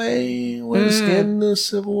 Hemingway was in the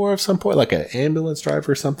Civil War at some point, like an ambulance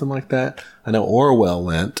driver or something like that. I know Orwell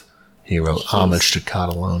went. He wrote Homage to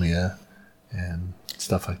Catalonia and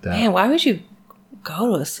stuff like that. Man, why would you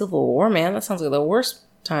go to a Civil War, man? That sounds like the worst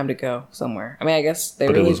time to go somewhere. I mean, I guess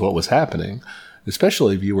But it was what was happening,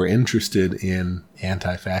 especially if you were interested in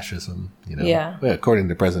anti-fascism, Yeah. Well, according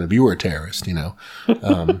to the president, if you were a terrorist,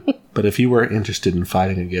 But if you were interested in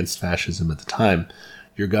fighting against fascism at the time,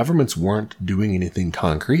 your governments weren't doing anything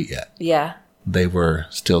concrete yet. Yeah. They were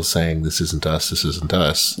still saying, this isn't us, this isn't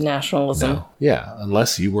us. Nationalism. No. Yeah.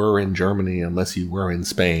 Unless you were in Germany, unless you were in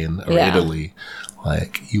Spain or Italy,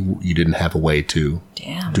 like you didn't have a way to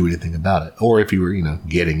do anything about it. Or if you were,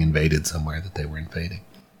 getting invaded somewhere that they were invading.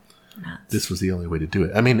 Nuts. This was the only way to do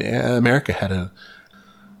it. I mean, America had a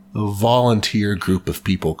volunteer group of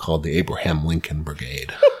people called the Abraham Lincoln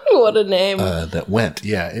Brigade. What a name. That went.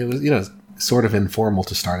 Yeah. It was, sort of informal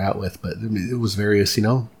to start out with, but it was various,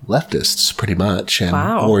 leftists pretty much, and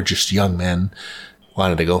or just young men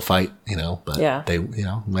wanted to go fight, but they,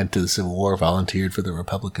 went to the Civil War, volunteered for the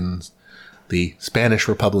Republicans, the Spanish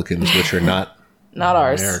Republicans, which are not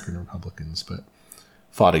ours, American Republicans, but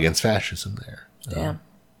fought against fascism there. Damn.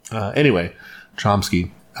 Anyway, Chomsky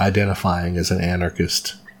identifying as an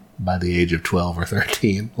anarchist by the age of 12 or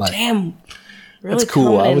 13, like damn. Really that's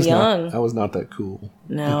cool. I was not that cool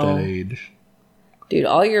at that age. Dude,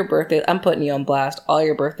 all your birthday... I'm putting you on blast. All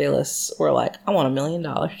your birthday lists were like, I want $1 million.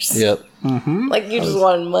 Yep. Mm-hmm. Like, you just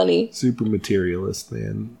wanted money. Super materialist,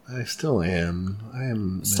 man. I still am. I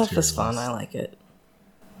am Stuff is fun. I like it.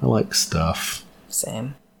 I like stuff.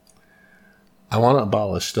 Same. I want to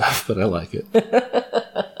abolish stuff, but I like it.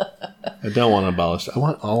 I don't want to abolish it. I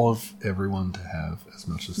want everyone to have as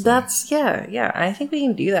much as yeah. I think we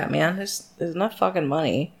can do that, man. There's enough fucking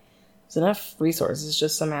money. There's enough resources. It's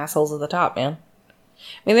just some assholes at the top, man.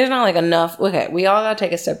 I mean, there's not like enough. Okay, we all gotta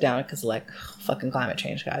take a step down because like fucking climate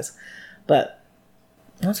change, guys. But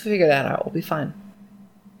once we figure that out, we'll be fine.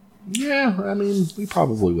 Yeah, I mean, we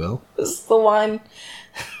probably will. This is the wine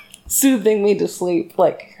soothing me to sleep.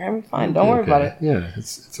 Like, I'm fine. Don't worry about it. Yeah,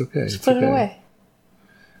 it's okay. Just put it away.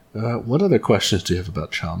 What other questions do you have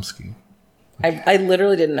about Chomsky? I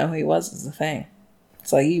literally didn't know who he was as a thing.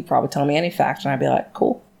 So you probably tell me any fact and I'd be like,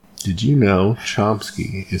 cool. Did you know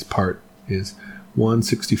Chomsky is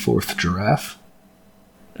 1/64th giraffe?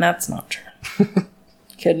 That's not true.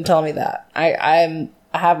 Couldn't tell me that. I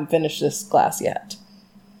haven't finished this class yet.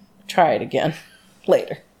 Try it again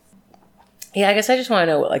later. Yeah, I guess I just want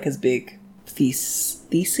to know what like his big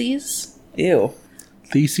theses. Ew.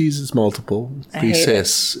 Theses is multiple.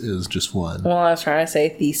 Thesis is just one. Well, I was trying to say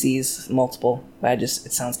theses multiple, but it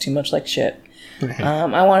sounds too much like shit.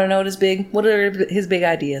 I want to know what are his big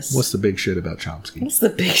ideas? What's the big shit about Chomsky? What's the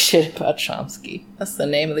big shit about Chomsky? That's the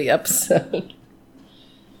name of the episode.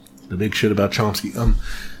 The big shit about Chomsky.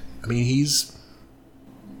 I mean, he's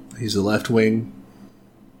a left-wing,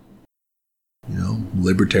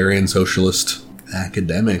 libertarian socialist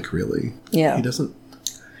academic, really. Yeah. He doesn't.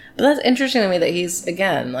 But that's interesting to me that he's,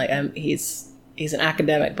 again, like, he's an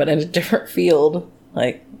academic, but in a different field.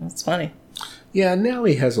 Like, that's funny. Yeah, now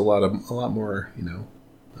he has a lot more,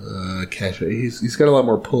 cash. He's got a lot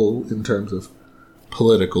more pull in terms of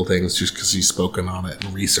political things, just because he's spoken on it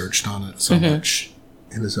and researched on it so much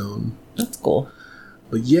in his own. That's cool.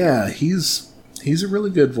 But yeah, he's a really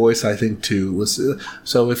good voice, I think, too.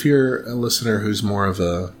 So if you're a listener who's more of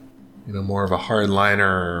a hardliner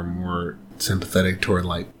or more sympathetic toward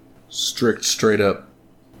like strict, straight up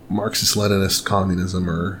Marxist-Leninist communism,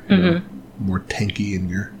 or more tanky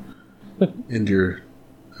in your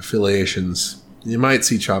affiliations, you might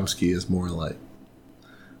see Chomsky as more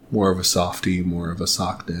of a softie, more of a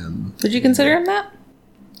sock den. Would you consider him that?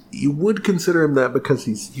 You would consider him that because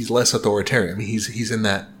he's less authoritarian. I mean, he's in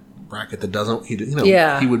that bracket that doesn't. He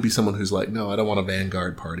would be someone who's like, no, I don't want a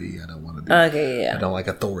vanguard party. I don't want to. I don't like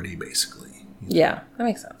authority, basically. Yeah, that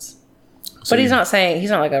makes sense. So but he's not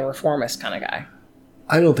like a reformist kind of guy.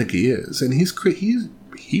 I don't think he is, and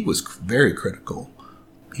he was very critical.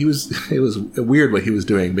 It was a weird what he was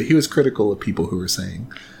doing, but he was critical of people who were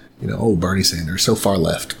saying, Bernie Sanders, so far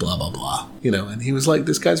left, blah blah blah, and he was like,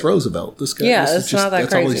 this guy's Roosevelt. This guy, that's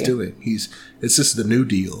all he's doing. It's just the New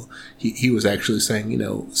Deal. He was actually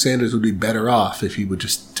saying, Sanders would be better off if he would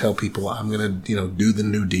just tell people, I'm gonna, do the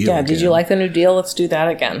New Deal. Yeah, again. Did you like the New Deal? Let's do that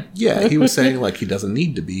again. Yeah, he was saying like he doesn't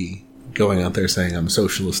need to be going out there saying I'm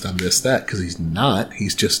socialist, I'm this, that, because he's not.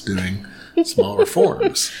 He's just doing small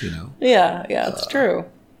reforms, Yeah, it's true.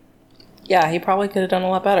 Yeah, he probably could have done a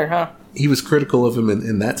lot better, huh? He was critical of him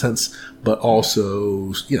in that sense, but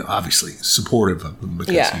also, obviously supportive of him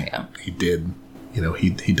because he did,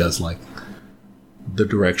 he does like the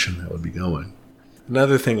direction that would be going.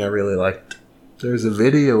 Another thing I really liked, there's a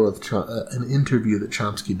video of an interview that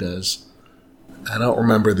Chomsky does. I don't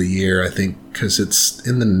remember the year, I think, because it's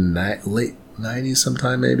in the late 90s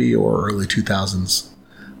sometime maybe, or early 2000s.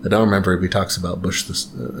 I don't remember if he talks about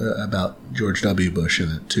about George W. Bush in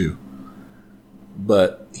it too.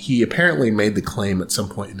 But he apparently made the claim at some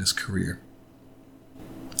point in his career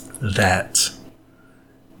that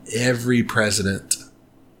every president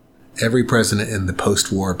in the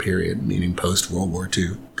post-war period, meaning post-World War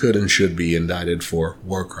II, could and should be indicted for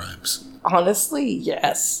war crimes. Honestly,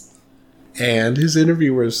 yes. And his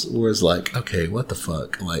interviewers was like, okay, what the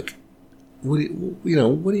fuck? Like, what do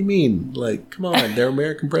you mean? Like, come on, they're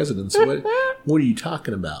American presidents. What are you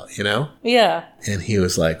talking about, Yeah. And he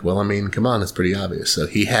was like, well, I mean, come on, it's pretty obvious. So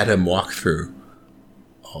he had him walk through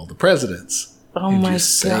all the presidents. Oh, and my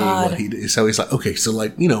just God. Say so he's like, okay, so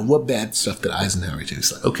like, what bad stuff did Eisenhower do?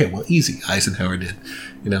 He's like, okay, well, easy. Eisenhower did,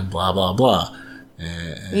 blah, blah, blah.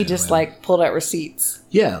 He just pulled out receipts.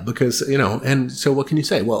 Yeah, because, and so what can you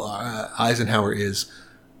say? Well, Eisenhower is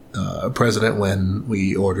president when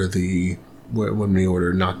we order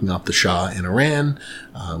knocking off the Shah in Iran,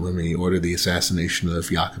 when we order the assassination of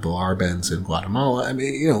Jacobo Arbenz in Guatemala. I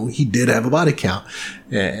mean, he did have a body count,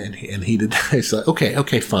 and he did. It's like,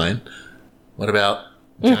 okay, fine. What about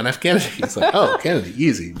John F. Kennedy? It's like, oh, Kennedy,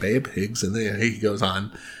 easy, babe, Higgs, and then he goes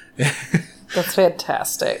on. That's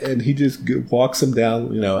fantastic. And he just walks him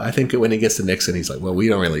down. I think when he gets to Nixon, he's like, well, we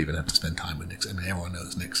don't really even have to spend time with Nixon. I mean, everyone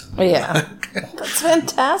knows Nixon. Yeah. That's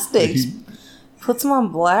fantastic. Puts him on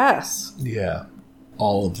blast. Yeah.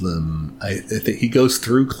 All of them. I think he goes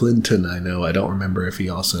through Clinton, I know. I don't remember if he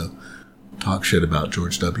also talked shit about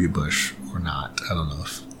George W. Bush or not. I don't know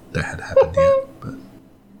if that had happened yet.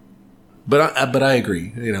 But I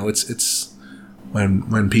agree. It's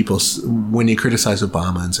when you criticize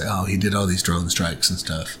Obama and say, oh, he did all these drone strikes and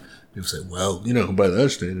stuff, people say, well, by that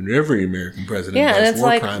standard, every American president does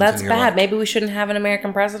war crimes. That's bad. Like, maybe we shouldn't have an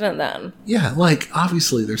American president then. Yeah,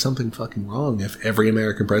 obviously there's something fucking wrong if every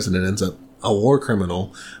American president ends up a war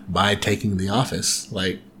criminal by taking the office.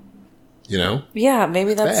 Yeah,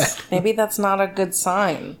 maybe that's not a good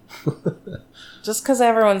sign. Just because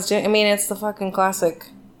everyone's doing, it's the fucking classic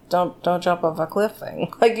don't jump off a cliff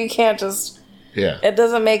thing. You can't just... Yeah. It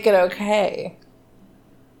doesn't make it okay.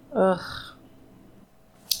 Ugh.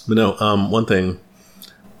 But no, one thing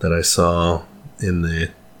that I saw in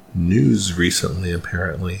the news recently,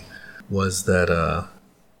 apparently, was that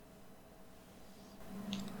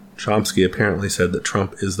Chomsky apparently said that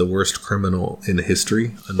Trump is the worst criminal in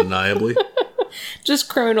history, undeniably. Just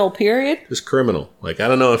criminal, period? Just criminal. Like, I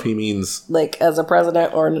don't know if he means... Like, as a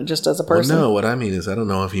president or just as a person? Well, no, what I mean is I don't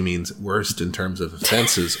know if he means worst in terms of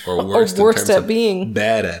offenses or worst in terms at of being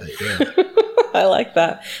bad at it. Yeah. I like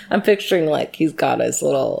that. I'm picturing, like, he's got his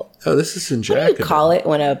little... Oh, this is in Jack. What do you call it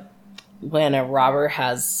when a robber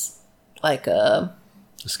has, like, a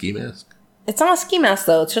ski mask? It's not a ski mask,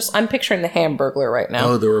 though. It's just, I'm picturing the Hamburglar right now.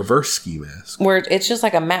 Oh, the reverse ski mask. Where it's just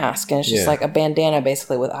like a mask, and it's just like a bandana,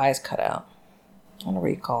 basically, with eyes cut out. I don't know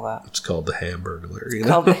what you call that. It's called the Hamburglar.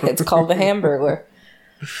 It's called the Hamburglar.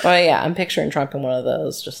 Oh, yeah, I'm picturing Trump in one of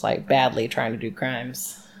those, just, like, badly trying to do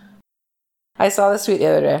crimes. I saw this tweet the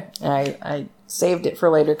other day, and I saved it for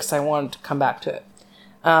later because I wanted to come back to it.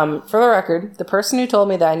 For the record, the person who told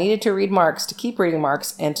me that I needed to read Marx to keep reading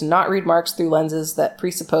Marx and to not read Marx through lenses that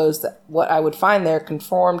presupposed that what I would find there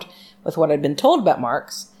conformed with what I'd been told about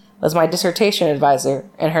Marx was my dissertation advisor,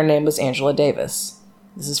 and her name was Angela Davis.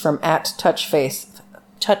 This is from @TouchFaith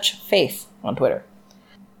on Twitter.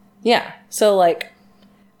 Yeah, so like,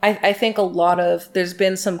 I think a lot of, there's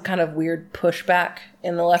been some kind of weird pushback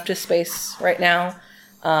in the leftist space right now,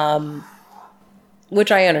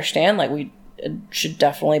 which I understand, like we should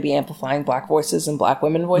definitely be amplifying Black voices and Black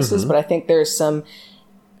women voices, but I think there's some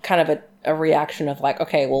kind of a reaction of like,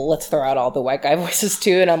 okay, well, let's throw out all the white guy voices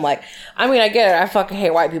too. And I'm like, I mean, I get it. I fucking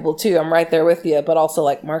hate white people too. I'm right there with you. But also,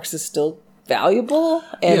 like, Marx is still valuable,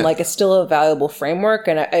 and like, it's still a valuable framework.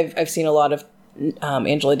 And I've seen a lot of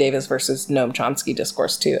Angela Davis versus Noam Chomsky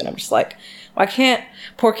discourse too. And I'm just like, why can't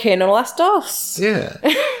por qué no las dos? Yeah.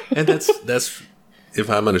 And that's if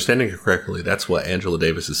I'm understanding it correctly, that's what Angela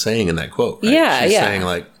Davis is saying in that quote. Right? Yeah, She's saying,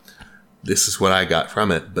 like, this is what I got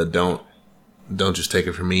from it, but don't just take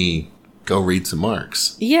it from me. Go read some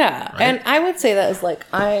Marx. Yeah, right? And I would say that is like,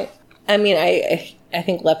 I mean, I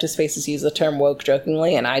think leftist faces use the term woke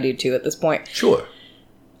jokingly, and I do too at this point. Sure.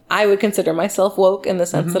 I would consider myself woke in the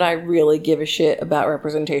sense that I really give a shit about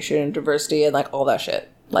representation and diversity and like all that shit.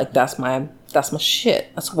 Like, that's my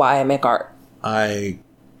shit. That's why I make art. I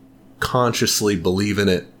consciously believe in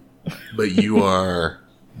it, but you are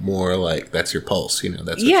more like, that's your pulse, you know.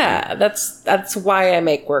 That's that's why I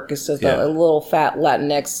make work, is so that little fat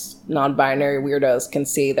Latinx non-binary weirdos can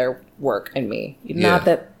see their work in me. Not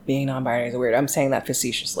that being non-binary is weird. I'm saying that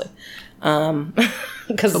facetiously.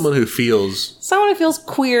 Because someone who feels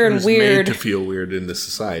queer and weird, made to feel weird in this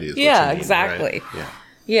society is what yeah, you mean, exactly. Right?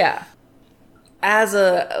 Yeah. As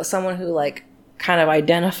someone who like kind of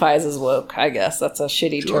identifies as woke, I guess that's a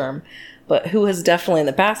shitty term, but who has definitely in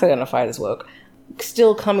the past identified as woke,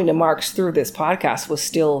 still coming to Marx through this podcast was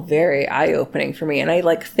still very eye-opening for me. And I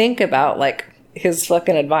like think about like his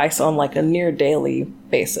fucking advice on like a near daily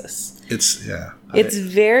basis. It's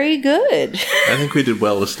very good. I think we did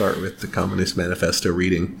well to start with the Communist Manifesto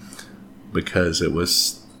reading, because you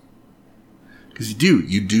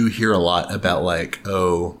do hear a lot about like,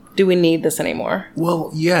 oh, do we need this anymore?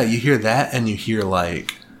 Well, yeah, you hear that, and you hear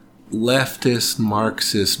like leftist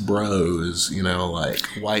Marxist bros, you know, like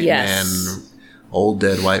white man, old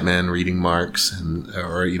dead white man reading Marx,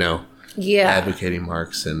 or you know, advocating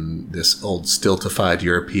Marx and this old stultified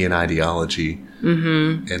European ideology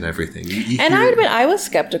and everything. And I admit, I was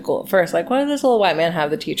skeptical at first. Like, what does this old white man have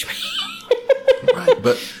to teach me? Right,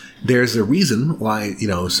 but there's a reason why, you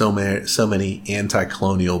know, so many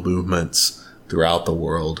anti-colonial movements throughout the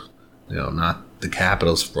world, you know, not the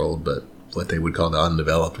capitalist world, but what they would call the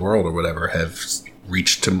undeveloped world or whatever, have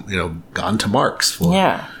reached to, you know, gone to Marx for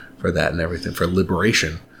that and everything, for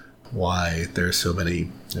liberation. Why there's so many,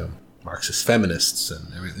 you know, Marxist feminists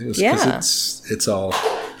and everything. It's because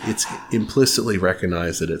it's implicitly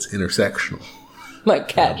recognized that it's intersectional. My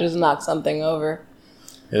cat just knocked something over.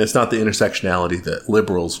 And it's not the intersectionality that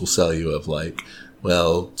liberals will sell you of like,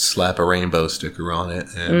 well, slap a rainbow sticker on it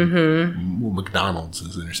and McDonald's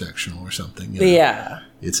is intersectional or something. You know? Yeah.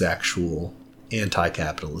 It's actual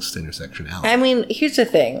anti-capitalist intersectionality. I mean, here's the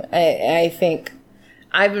thing. I think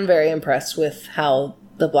I've been very impressed with how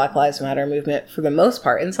the Black Lives Matter movement, for the most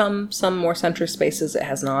part, in some more centrist spaces it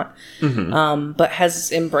has not, but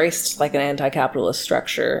has embraced like an anti-capitalist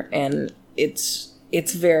structure. And it's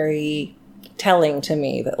very telling to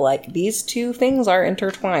me that like these two things are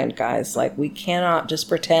intertwined, guys. Like, we cannot just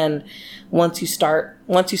pretend once you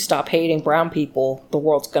stop hating brown people, the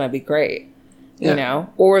world's going to be great, you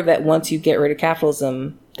know, or that once you get rid of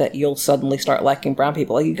capitalism, that you'll suddenly start liking brown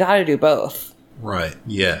people. Like, you got to do both. Right.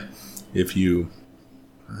 Yeah. If you,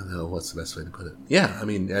 I don't know, what's the best way to put it? Yeah. I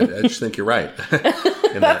mean, I just think you're right.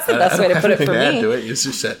 That's the best way to put it for me. To it. You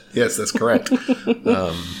just said, yes, that's correct.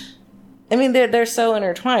 I mean, they're so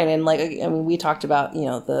intertwined. And like, I mean, we talked about,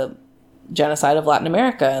 the genocide of Latin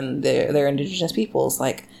America and their indigenous peoples.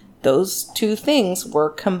 Like, those two things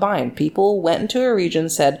were combined. People went into a region,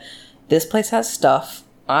 said, this place has stuff.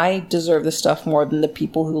 I deserve this stuff more than the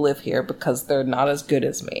people who live here because they're not as good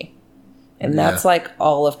as me. And that's like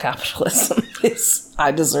all of capitalism is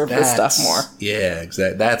I deserve this stuff more. Yeah,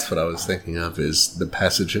 exactly. That's what I was thinking of, is the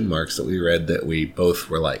passage in Marx that we read that we both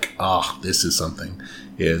were like, this is something,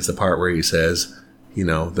 is the part where he says,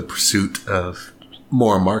 the pursuit of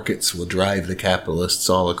more markets will drive the capitalists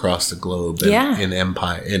all across the globe in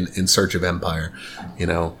empire, in search of empire.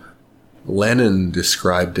 Lenin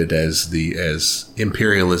described it as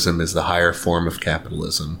imperialism is the higher form of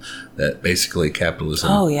capitalism. That basically capitalism,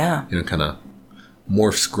 kind of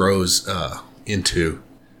grows into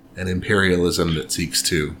an imperialism that seeks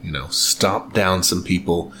to, stomp down some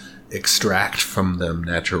people, extract from them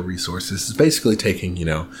natural resources. It's basically taking,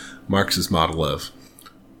 Marx's model of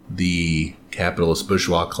the capitalist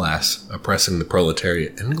bourgeois class oppressing the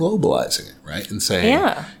proletariat and globalizing it, right? And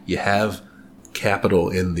saying you have capital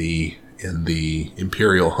in the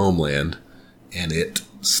imperial homeland, and it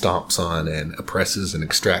stomps on and oppresses and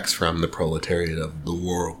extracts from the proletariat of the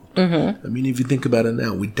world. Mm-hmm. I mean, if you think about it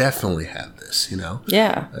now, we definitely have this,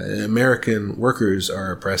 Yeah. American workers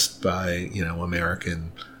are oppressed by,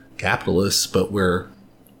 American capitalists, but we're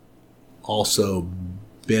also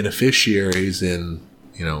beneficiaries in,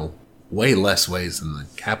 way less ways than the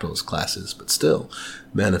capitalist classes, but still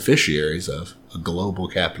beneficiaries of a global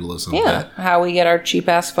capitalism. Yeah, how we get our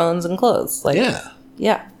cheap-ass phones and clothes. Like,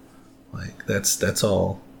 yeah. Like, that's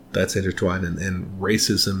all, that's intertwined. And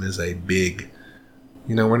racism is a big,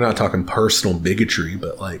 we're not talking personal bigotry,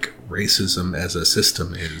 but like racism as a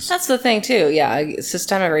system is. That's the thing too. Yeah.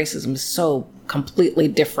 Systemic racism is so completely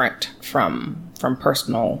different from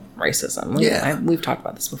personal racism. We've talked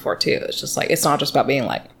about this before too. It's just like, it's not just about being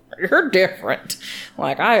like, you're different.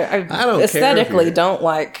 Like, I don't aesthetically don't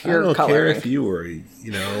like your coloring. I don't coloring. care if you were,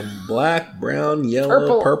 black, brown,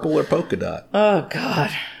 yellow, purple, or polka dot. Oh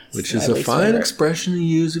God. Which is a fine expression to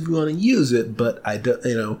use if you want to use it, but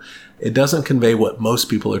it doesn't convey what most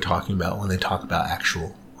people are talking about when they talk about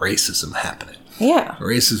actual racism happening. Yeah.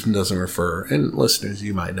 Racism doesn't refer, and listeners,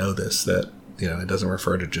 you might know this, that, it doesn't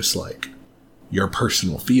refer to just like your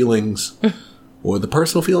personal feelings or the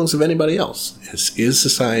personal feelings of anybody else. Is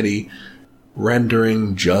society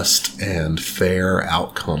rendering just and fair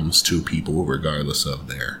outcomes to people regardless of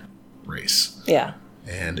their race? Yeah.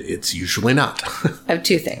 And it's usually not. I have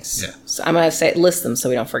two things. Yeah. So I'm going to list them so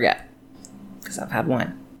we don't forget, because I've had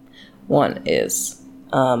one. One is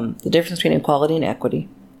the difference between equality and equity.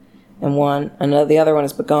 And the other one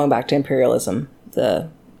is, but going back to imperialism,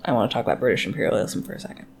 I want to talk about British imperialism for a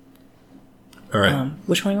second. All right.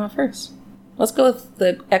 Which one do you want first? Let's go with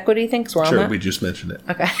the equity thing, because we're on that. Sure, we just mentioned it.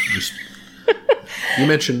 Okay. You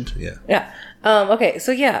mentioned, yeah. Yeah. Okay,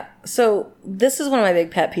 so this is one of my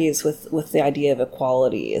big pet peeves with the idea of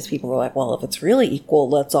equality, is people are like, well, if it's really equal,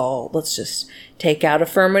 let's just take out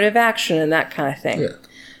affirmative action and that kind of thing. Yeah.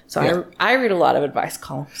 So I read a lot of advice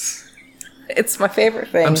columns. It's my favorite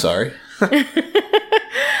thing. I'm sorry.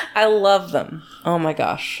 I love them. Oh my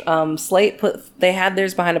gosh. Slate they had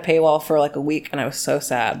theirs behind a paywall for like a week, and I was so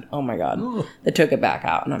sad. Oh my God. Ooh. They took it back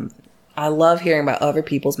out, and I love hearing about other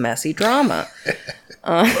people's messy drama.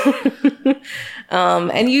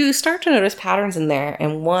 And you start to notice patterns in there,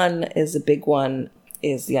 and a big one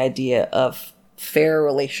is the idea of fair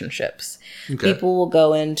relationships. Okay. People will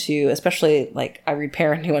go into, especially like I read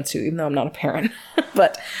parenting ones too, even though I'm not a parent,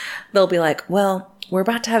 but they'll be like, well, we're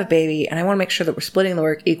about to have a baby and I want to make sure that we're splitting the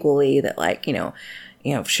work equally, that like, should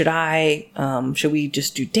we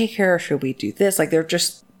just do daycare? Or should we do this? Like, they're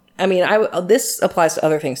just, this applies to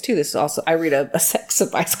other things too. This is also, I read a sex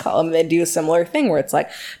advice column, and they do a similar thing where it's like,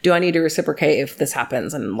 do I need to reciprocate if this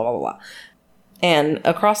happens, and blah, blah, blah. And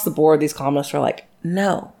across the board, these columnists are like,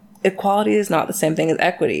 no, equality is not the same thing as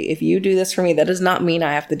equity. If you do this for me, that does not mean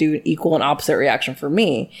I have to do an equal and opposite reaction for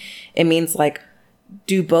me. It means like,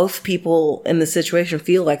 do both people in the situation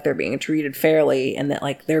feel like they're being treated fairly and that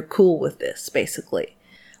like they're cool with this, basically?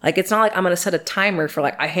 Like, it's not like I'm going to set a timer for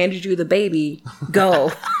like, I handed you the baby,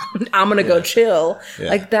 go. I'm going to go chill. Yeah.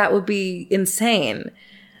 Like, that would be insane.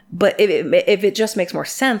 But if it just makes more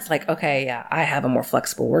sense, like, okay, yeah, I have a more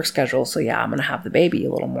flexible work schedule, so yeah, I'm going to have the baby a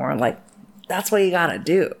little more. Like, that's what you got to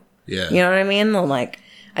do. Yeah. You know what I mean? And like,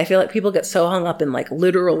 I feel like people get so hung up in like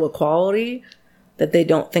literal equality that they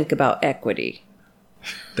don't think about equity.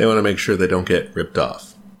 They want to make sure they don't get ripped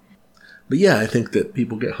off. But yeah, I think that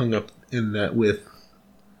people get hung up in that with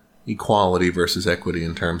equality versus equity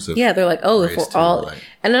in terms of... Yeah, they're like, oh, if we're all... Right.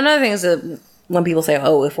 And another thing is that when people say,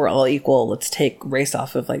 oh, if we're all equal, let's take race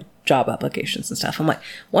off of like job applications and stuff. I'm like,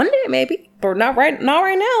 one day maybe, but not right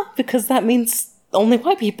now, because that means only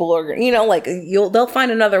white people are, like they'll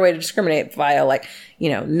find another way to discriminate via like,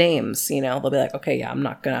 names, they'll be like, okay, yeah, I'm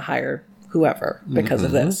not going to hire whoever because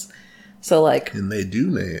of this. So like, and they do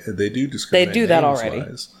discriminate. They do that already.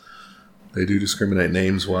 They do discriminate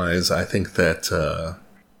names wise. I think that,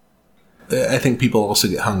 I think people also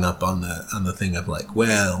get hung up on the thing of like,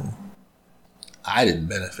 well, I didn't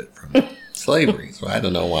benefit from slavery, so I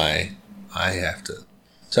don't know why I have to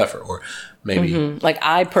suffer. Or maybe like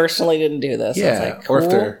I personally didn't do this. Yeah, like, cool.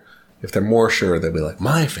 Or if they're more sure, they'll be like,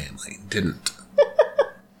 my family didn't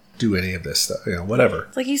do any of this stuff. Whatever.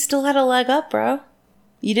 It's like you still had a leg up, bro.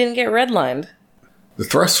 You didn't get redlined. The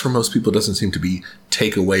thrust for most people doesn't seem to be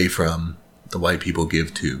take away from the white people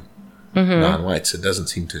give to non-whites. It doesn't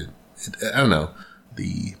seem to. I don't know.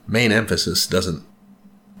 The main emphasis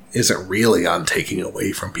isn't really on taking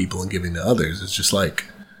away from people and giving to others. It's just like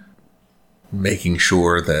making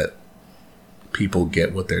sure that people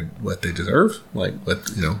get what they deserve. Like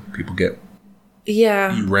people get.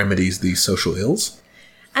 Yeah. You remedies these social ills.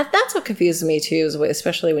 And that's what confuses me too,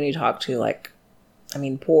 especially when you talk to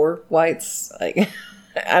poor whites. Like,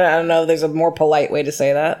 I don't know if there's a more polite way to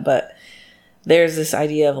say that, but there's this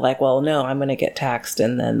idea of like, well, no, I'm going to get taxed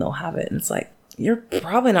and then they'll have it. And it's like, you're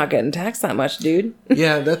probably not getting taxed that much, dude.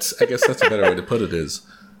 Yeah, I guess that's a better way to put it is,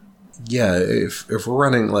 yeah, if we're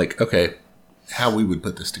running like, okay, how we would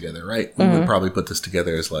put this together, right? We would probably put this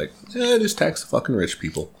together as like, just tax the fucking rich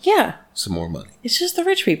people. Yeah. Some more money. It's just the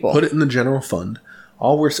rich people. Put it in the general fund.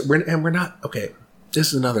 We're not, okay, this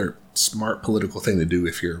is another smart political thing to do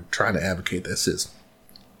if you're trying to advocate this is,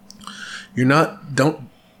 don't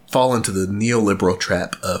fall into the neoliberal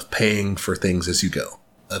trap of paying for things as you go.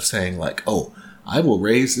 Of saying like, oh, I will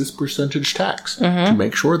raise this percentage tax to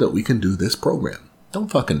make sure that we can do this program. Don't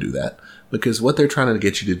fucking do that. Because what they're trying to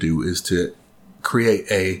get you to do is to create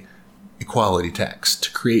a equality tax,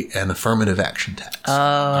 to create an affirmative action tax. Oh.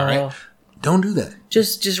 All right? Don't do that.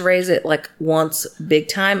 Just raise it like once big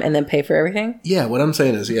time and then pay for everything? Yeah, what I'm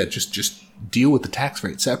saying is, just deal with the tax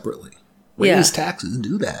rate separately. Raise taxes and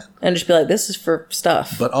do that. And just be like, this is for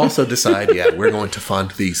stuff. But also decide, we're going to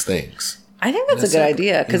fund these things. I think that's a good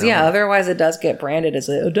idea. Because, otherwise it does get branded as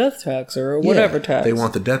a death tax or whatever tax. They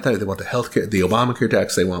want the death tax. They want the healthcare, the Obamacare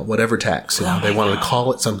tax. They want whatever tax. They want to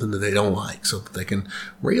call it something that they don't like so that they can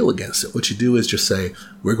rail against it. What you do is just say,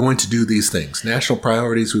 we're going to do these things. National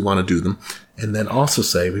priorities, we want to do them. And then also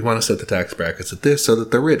say, we want to set the tax brackets at this so that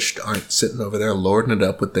the rich aren't sitting over there lording it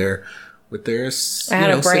up with their I had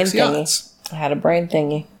a brain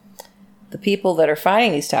thingy. The people that are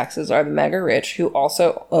fighting these taxes are the mega rich who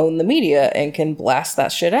also own the media and can blast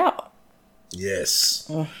that shit out. Yes.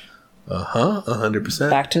 100%.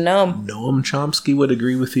 Back to Noam. Noam Chomsky would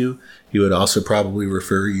agree with you. He would also probably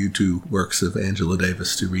refer you to works of Angela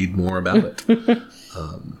Davis to read more about it.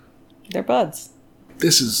 They're buds.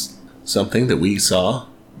 This is something that we saw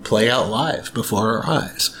play out live before our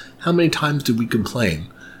eyes. How many times did we complain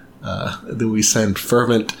that we send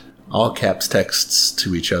fervent all caps texts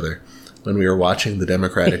to each other when we were watching the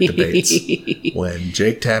Democratic debates, when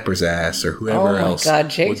Jake Tapper's ass or whoever else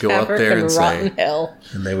would go up there and say,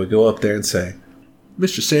 and they would go up there and say,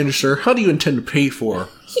 Mr. Sanders, sir, how do you intend to pay for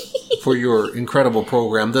your incredible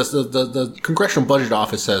program? The Congressional Budget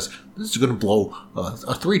Office says this is going to blow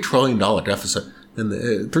a $3 trillion deficit and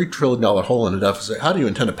the $3 trillion hole in the deficit. How do you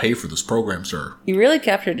intend to pay for this program, sir? You really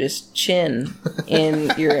captured his chin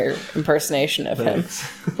in your impersonation of him.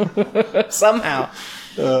 Somehow.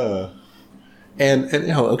 And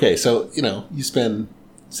okay, so, you spend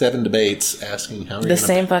 7 debates asking how are you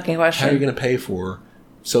fucking question. How are you going to pay for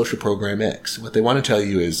social program X? What they want to tell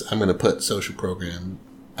you is, I'm going to put social program,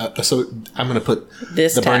 I'm going to put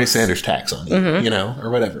this the tax. Bernie Sanders tax on you, or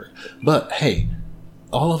whatever. But hey,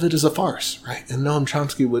 all of it is a farce, right? And Noam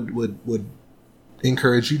Chomsky would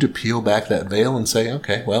encourage you to peel back that veil and say,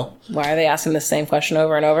 okay, well, why are they asking the same question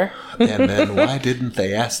over and over? And then why didn't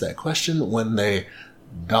they ask that question when they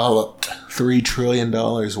dolloped $3 trillion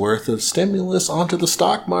worth of stimulus onto the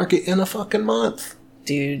stock market in a fucking month?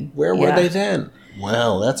 Dude. Where were they then?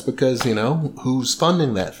 Well, that's because, who's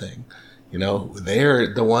funding that thing?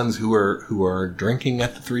 They're the ones who are drinking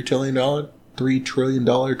at the $3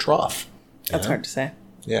 trillion trough. That's hard to say.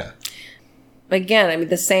 Yeah. Again,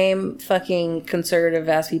 the same fucking conservative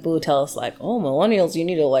ass people who tell us like, oh, millennials, you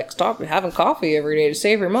need to stop having coffee every day to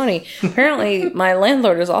save your money. Apparently, my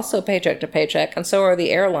landlord is also paycheck to paycheck, and so are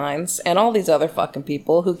the airlines and all these other fucking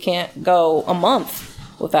people who can't go a month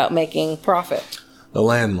without making profit. The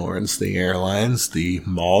landlords, the airlines, the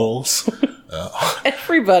malls,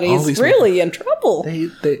 Everybody's really in trouble.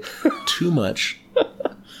 They too much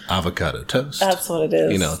avocado toast. That's what it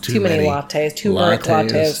is. You know, too many lattes. Turmeric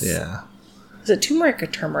lattes. Yeah. Is it turmeric or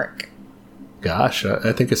turmeric? Gosh,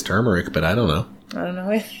 I think it's turmeric, but I don't know. I don't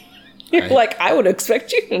know. You're like, I would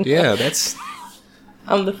expect you to know. Yeah, that's...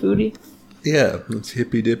 I'm the foodie. Yeah, it's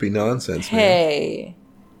hippy-dippy nonsense, Hey.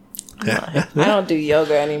 I don't do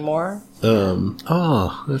yoga anymore.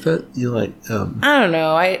 I thought you like... I don't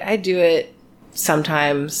know. I do it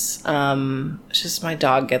sometimes. It's just my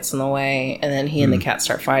dog gets in the way, and then he and the cat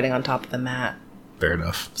start fighting on top of the mat. Fair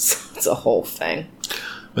enough. So it's a whole thing.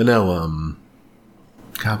 But no,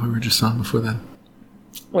 God, we were just on before then.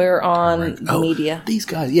 We're on the media. These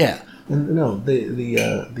guys, yeah. No,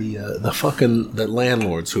 the fucking the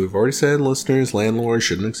landlords who have already said, listeners, landlords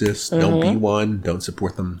shouldn't exist. Don't be one. Don't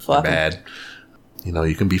support them. They're bad. You know,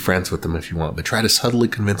 you can be friends with them if you want, but try to subtly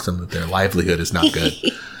convince them that their livelihood is not good.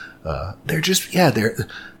 They're just,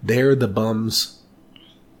 they're the bums.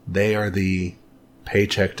 They are the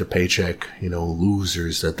paycheck to paycheck,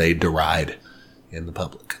 losers that they deride in the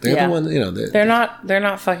public. They're the one, they're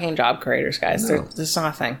not fucking job creators, guys. No. It's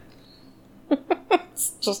not a thing. It's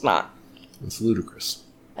just not. It's ludicrous.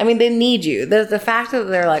 I mean, they need you. The fact that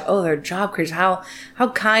they're like, oh, they're job creators. How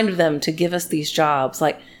kind of them to give us these jobs.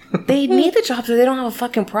 Like, they need the jobs, but they don't have a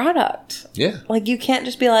fucking product. Yeah. Like, you can't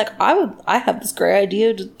just be like, I have this great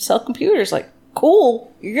idea to sell computers. Like,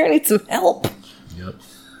 cool. You're gonna need some help. Yep.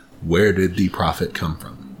 Where did the profit come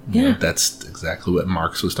from? Yeah. That's exactly what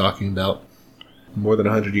Marx was talking about more than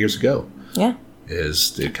 100 years ago. Yeah.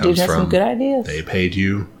 It comes from some good ideas. They paid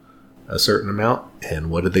you a certain amount, and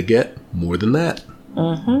what did they get? More than that.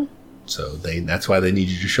 Mm-hmm. So that's why they need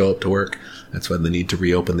you to show up to work. That's why they need to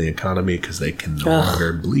reopen the economy, because they can no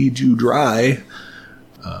longer bleed you dry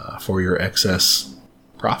for your excess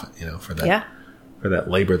profit. For that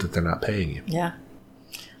labor that they're not paying you. Yeah.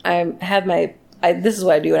 This is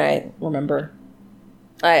what I do when I remember.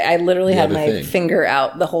 I literally had my finger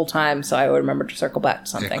out the whole time, so I would remember to circle back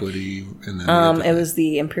to something. Equity, and then it was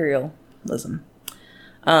the imperialism.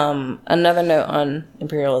 Another note on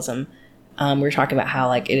imperialism. We were talking about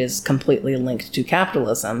how it is completely linked to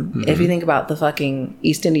capitalism. Mm-hmm. If you think about the fucking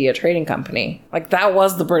East India Trading Company, that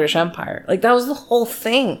was the British Empire. That was the whole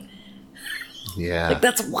thing. Yeah.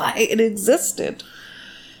 That's why it existed.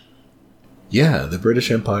 Yeah, the British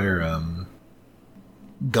Empire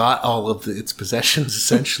got all of its possessions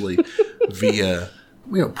essentially via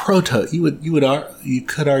you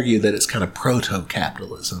could argue that it's kind of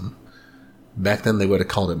proto-capitalism. Back then they would have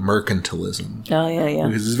called it mercantilism. Oh yeah.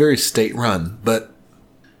 Because it's very state-run, but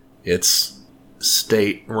it's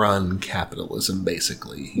state-run capitalism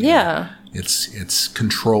basically. Yeah. It's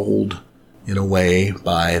controlled in a way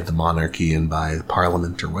by the monarchy and by the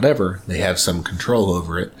parliament or whatever. They have some control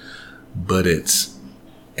over it, but it's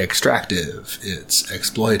extractive, it's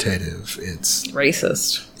exploitative, it's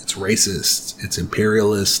racist. It's racist, it's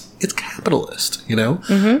imperialist, it's capitalist,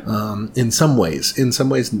 Mm-hmm. In some ways,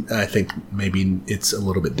 I think maybe it's a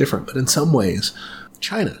little bit different, but in some ways,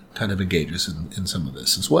 China kind of engages in some of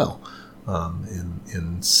this as well.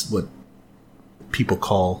 In what people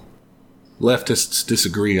call, leftists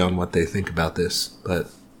disagree on what they think about this, but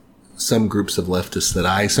some groups of leftists that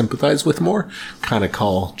I sympathize with more kind of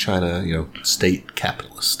call China, state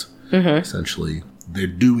capitalist. Mm-hmm. Essentially, they're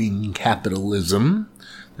doing capitalism.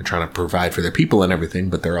 They're trying to provide for their people and everything,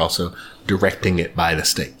 but they're also directing it by the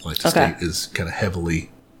state. The state is kind of heavily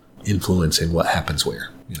influencing what happens where.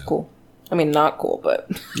 Cool. I mean, not cool, but...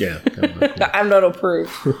 Yeah. Kind of not cool. I'm not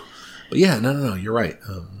approved. But yeah, no, you're right.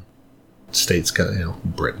 States,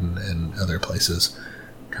 Britain and other places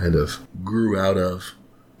kind of grew out of...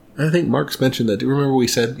 I think Marx mentioned that. Do you remember we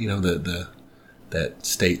said, that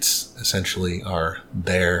states essentially are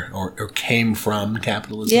there or came from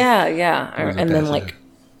capitalism? Yeah. And then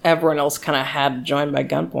everyone else kind of had to join by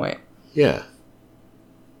gunpoint. Yeah.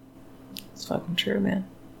 It's fucking true, man.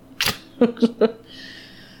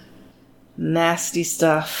 Nasty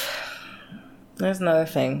stuff. There's another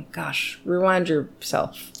thing. Gosh, rewind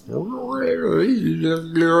yourself. That's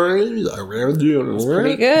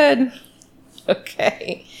pretty good.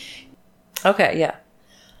 Okay, yeah.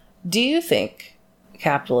 Do you think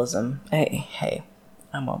capitalism... Hey,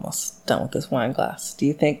 I'm almost done with this wine glass. Do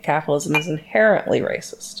you think capitalism is inherently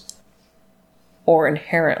racist? Or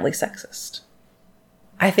inherently sexist?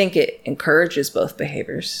 I think it encourages both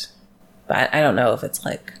behaviors. But I don't know if it's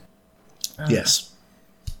yes.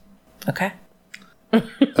 Okay.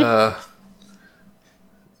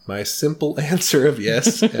 My simple answer of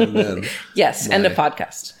yes, and then... yes, end of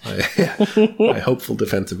podcast. My hopeful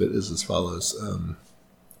defense of it is as follows.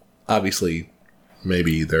 Obviously,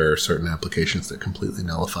 maybe there are certain applications that completely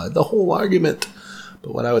nullify the whole argument.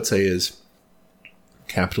 But what I would say is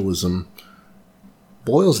capitalism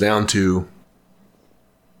boils down to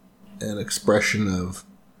an expression of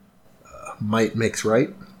might makes right.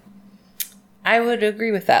 I would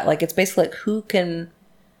agree with that. Like, it's basically like who can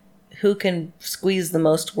squeeze the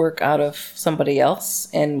most work out of somebody else,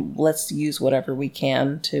 and let's use whatever we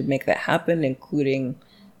can to make that happen, including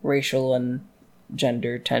racial and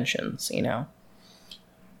gender tensions, you know?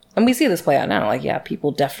 And we see this play out now. Like, yeah,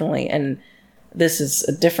 people definitely, and this is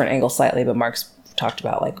a different angle slightly, but Marx talked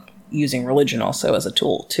about, like, using religion also as a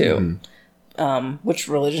tool, too. Which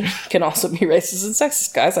religion can also be racist and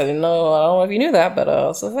sexist, guys. I don't know if you knew that, but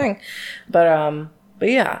it's a thing. But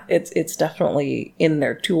yeah, it's definitely in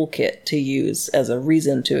their toolkit to use as a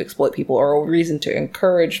reason to exploit people or a reason to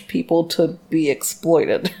encourage people to be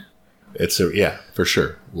exploited. Yeah, for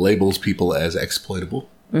sure. Labels people as exploitable,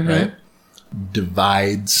 right?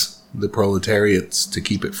 Divides the proletariats to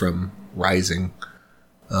keep it from rising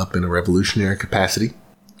up in a revolutionary capacity.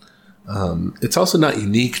 It's also not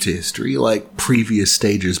unique to history. Like, previous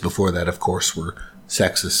stages before that, of course, were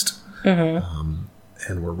sexist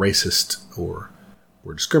and were racist or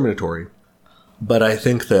were discriminatory. But I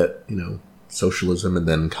think that, you know, socialism and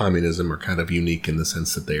then communism are kind of unique in the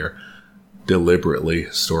sense that they are deliberately,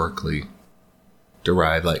 historically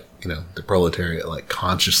derived. Like, you know, the proletariat, like,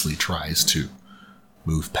 consciously tries to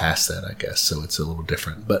move past that, I guess. So it's a little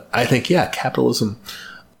different. But I think, yeah, capitalism,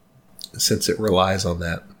 since it relies on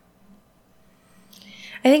that,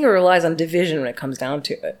 I think it relies on division when it comes down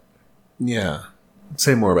to it. Yeah.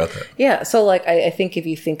 Say more about that. Yeah. So, like, I think if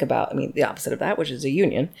you think about, I mean, the opposite of that, which is a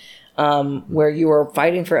union, where you are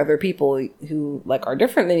fighting for other people who, like, are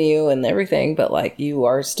different than you and everything, but, like, you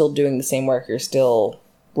are still doing the same work. You're still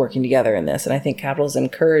working together in this. And I think capitalism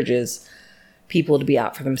encourages people to be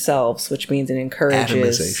out for themselves, which means it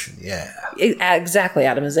encourages... Atomization, yeah. Exactly,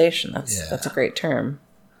 atomization. That's a great term.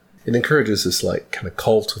 It encourages this, like, kind of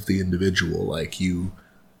cult of the individual, like you...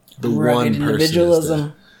 The rugged one person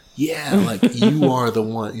individualism. Like, you are the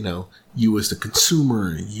one, you know, you as the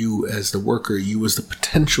consumer, you as the worker, you as the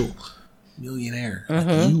potential millionaire.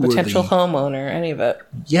 You potential homeowner, any of it.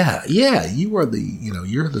 Yeah, you are the, you know,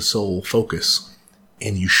 you're the sole focus.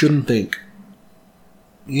 And you shouldn't think,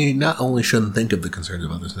 you not only shouldn't think of the concerns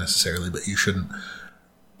of others necessarily, but you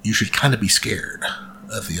should kind of be scared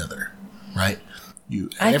of the other, right?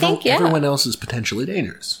 Everyone else is potentially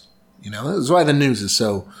dangerous. You know, that's why the news is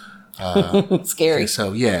so scary.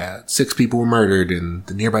 So yeah, 6 people were murdered in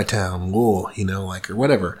the nearby town. Whoa, you know, like, or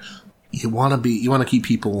whatever. You want to keep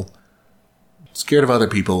people scared of other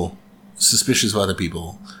people, suspicious of other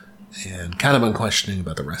people, and kind of unquestioning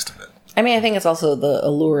about the rest of it. I mean, I think it's also the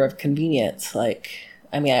allure of convenience. Like,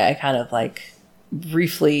 I mean, I kind of, like,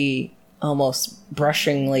 briefly, almost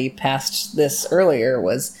brushingly passed this earlier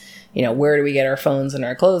was, you know, where do we get our phones and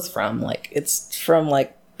our clothes from? Like, it's from,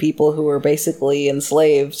 like, people who were basically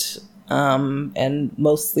enslaved, and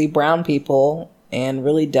mostly brown people and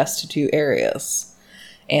really destitute areas.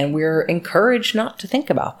 And we're encouraged not to think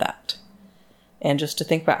about that. And just to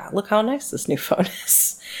think about, look how nice this new phone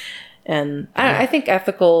is. And I think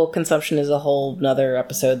ethical consumption is a whole nother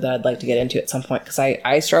episode that I'd like to get into at some point, because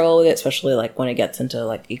I struggle with it, especially like when it gets into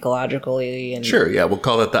like ecologically. And sure, yeah, we'll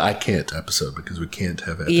call that the I can't episode, because we can't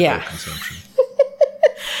have ethical consumption.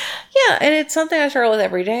 Yeah, and it's something I struggle with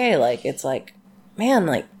every day. Like, it's like, man,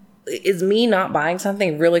 like, is me not buying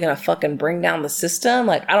something really going to fucking bring down the system?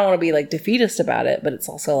 Like, I don't want to be like defeatist about it, but it's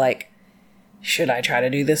also like, should I try to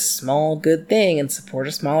do this small good thing and support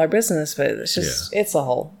a smaller business? But it's just, it's a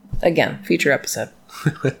whole, again, future episode.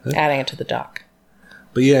 Adding it to the doc.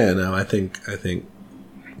 But yeah, no, I think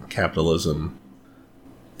capitalism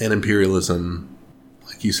and imperialism,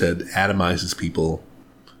 like you said, atomizes people,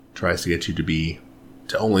 tries to get you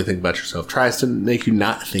to only think about yourself, tries to make you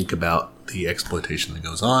not think about the exploitation that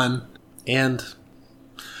goes on. And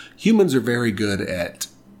humans are very good at,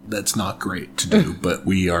 that's not great to do, but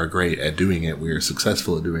we are great at doing it. We are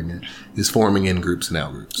successful at doing it, is forming in groups and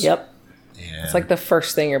out groups. Yep. And it's like the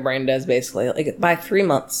first thing your brain does, basically. Like, by 3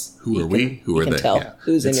 months. Who are we? Who are they? Tell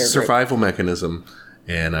who's in your group. Survival mechanism.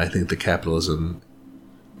 And I think the capitalism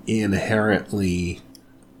inherently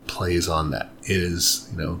plays on that. It is,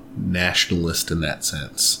 you know, nationalist in that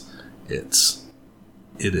sense. It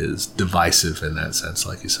is divisive in that sense,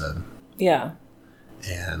 like you said. Yeah.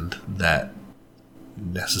 And that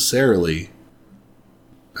necessarily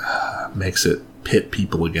makes it pit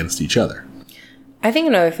people against each other. I think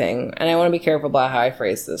another thing, and I want to be careful about how I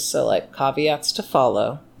phrase this, so like caveats to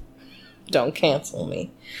follow, don't cancel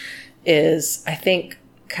me, is I think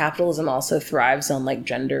capitalism also thrives on like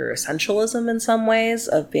gender essentialism in some ways,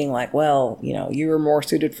 of being like, well, you know, you are more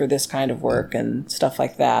suited for this kind of work and stuff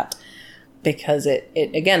like that, because it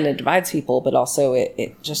again, it divides people, but also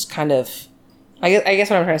it just kind of, I guess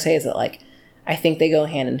what I'm trying to say is that, like, I think they go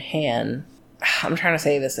hand in hand. I'm trying to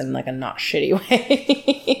say this in like a not shitty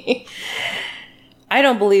way. I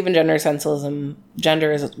don't believe in gender essentialism.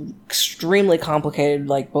 Gender is extremely complicated,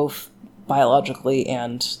 like both biologically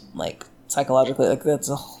and like psychologically. Like it's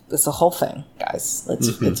a whole thing, guys.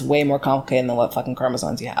 It's way more complicated than what fucking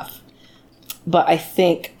chromosomes you have. But I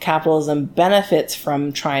think capitalism benefits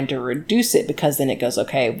from trying to reduce it, because then it goes,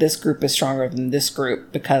 okay, this group is stronger than this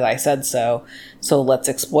group because I said so, so let's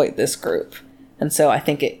exploit this group. And so I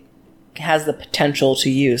think it has the potential to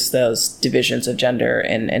use those divisions of gender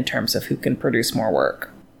in terms of who can produce more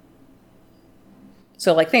work.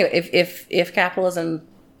 So, like, think if capitalism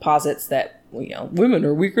posits that, you know, women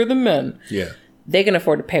are weaker than men, they can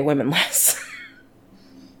afford to pay women less.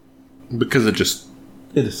 Because it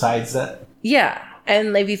decides that. Yeah.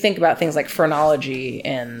 And if you think about things like phrenology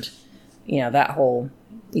and, you know, that whole,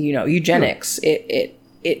 you know, eugenics,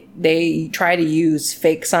 they try to use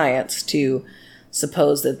fake science to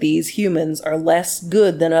suppose that these humans are less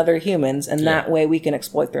good than other humans, and that way we can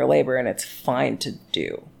exploit their labor, and it's fine to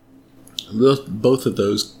do. Both of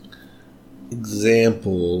those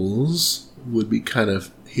examples would be kind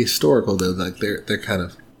of historical, though. Like they're kind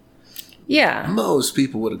of, most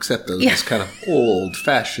people would accept those as kind of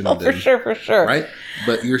old-fashioned. Oh, for sure. Right?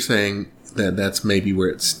 But you're saying that that's maybe where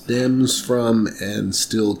it stems from and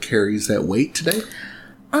still carries that weight today?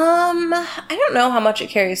 I don't know how much it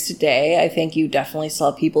carries today. I think you definitely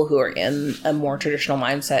still have people who are in a more traditional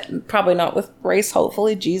mindset. Probably not with race,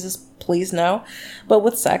 hopefully. Jesus, please no. But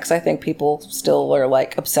with sex, I think people still are,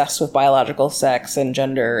 like, obsessed with biological sex and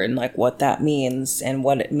gender and, like, what that means and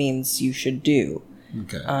what it means you should do.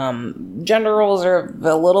 Okay. Gender roles are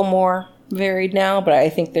a little more varied now, but I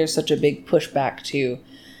think there's such a big pushback to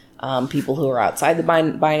people who are outside the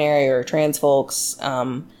binary or trans folks.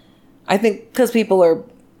 I think because people are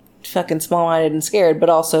fucking small-minded and scared, but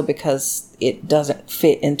also because it doesn't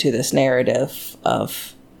fit into this narrative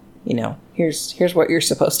of, you know, here's what you're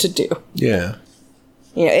supposed to do. Yeah.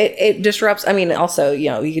 You know, it disrupts. I mean, also,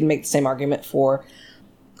 you know, you can make the same argument for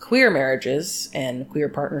queer marriages and queer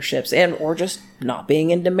partnerships, and or just not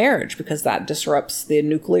being into marriage, because that disrupts the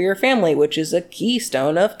nuclear family, which is a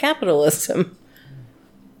keystone of capitalism.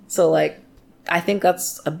 So, like, I think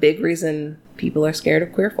that's a big reason people are scared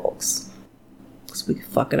of queer folks. Because we can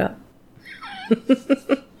fuck it up.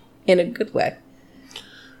 In a good way.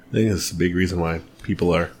 I think that's a big reason why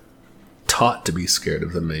people are taught to be scared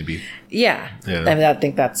of them, maybe. Yeah. I mean, I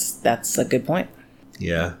think that's a good point.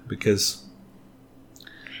 Yeah, because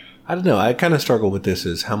I don't know, I kind of struggle with this,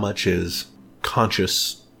 is how much is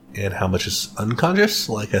conscious and how much is unconscious.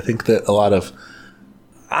 Like, I think that a lot of,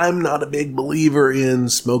 I'm not a big believer in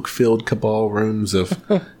smoke-filled cabal rooms of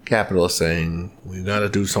capitalists saying, we gotta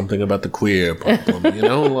do something about the queer problem, you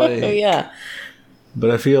know? Like, yeah.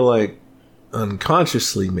 But I feel like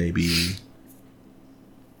unconsciously, maybe,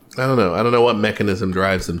 I don't know what mechanism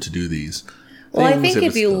drives them to do these well, I think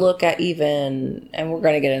if you look at even, and we're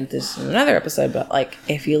going to get into this in another episode, but, like,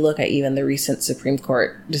 if you look at even the recent Supreme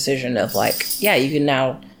Court decision of, like, yeah, you can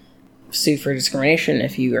now sue for discrimination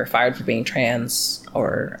if you are fired for being trans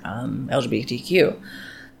or LGBTQ.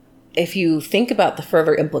 If you think about the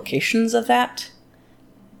further implications of that,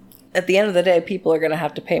 at the end of the day, people are going to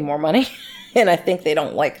have to pay more money, and I think they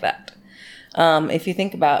don't like that. If you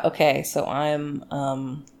think about, okay, so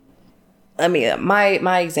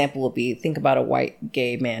my example would be, think about a white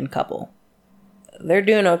gay man couple. They're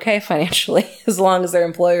doing okay financially as long as their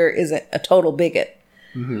employer isn't a total bigot.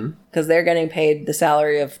 Because they're getting paid the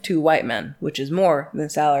salary of 2 white men, which is more than the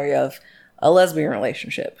salary of a lesbian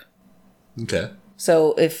relationship. Okay.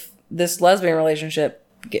 So if this lesbian relationship,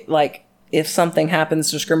 like, if something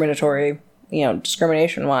happens discrimination-wise, you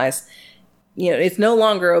know, it's no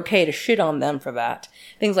longer okay to shit on them for that.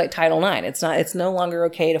 Things like Title IX, it's no longer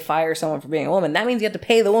okay to fire someone for being a woman. That means you have to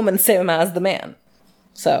pay the woman the same amount as the man.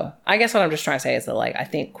 So I guess what I'm just trying to say is that, like, I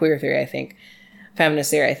think queer theory, I think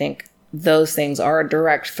feminist theory, I think those things are a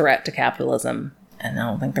direct threat to capitalism, and I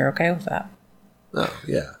don't think they're okay with that. Oh,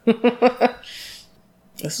 yeah.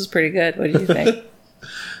 This is pretty good. What do you think?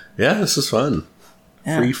 Yeah, this is fun.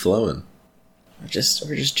 Yeah. Free flowing. We're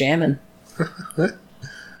just jamming.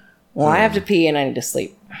 Well, I have to pee and I need to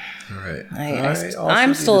sleep. All right.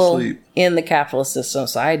 I'm still in the capitalist system,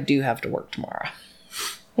 so I do have to work tomorrow.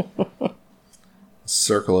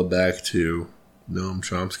 Circle it back to Noam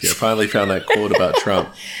Chomsky. I finally found that quote about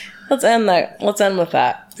Trump. Let's end with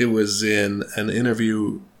that. It was in an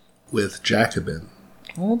interview with Jacobin.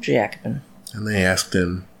 Old Jacobin. And they asked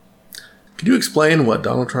him, "Can you explain what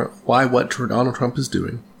Donald Trump is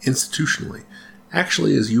doing institutionally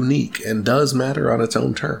actually is unique and does matter on its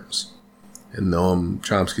own terms?" And Noam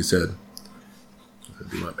Chomsky said, "I'll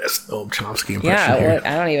do my best Noam Chomsky impression here.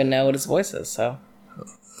 I don't even know what his voice is, so.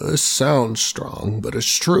 This sounds strong, but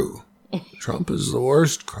it's true. Trump is the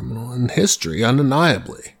worst criminal in history,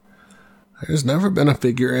 undeniably. There's never been a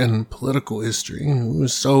figure in political history who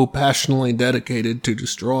was so passionately dedicated to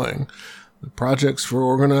destroying the projects for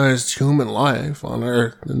organized human life on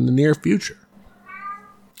Earth in the near future."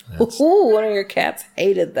 Ooh, one of your cats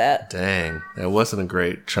hated that. Dang, that wasn't a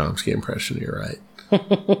great Chomsky impression, you're right.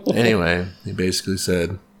 Anyway, he basically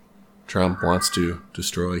said Trump wants to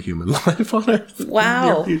destroy human life on Earth in the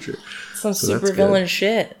near future. Some super villain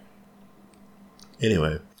shit.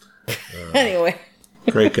 Anyway.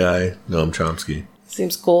 Great guy, Noam Chomsky.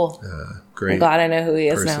 Seems cool. Great. I'm glad I know who he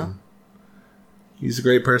is now. He's a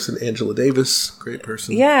great person. Angela Davis, great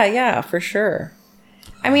person. Yeah, for sure.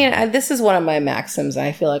 I mean, this is one of my maxims.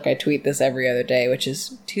 I feel like I tweet this every other day, which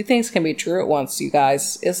is 2 things can be true at once, you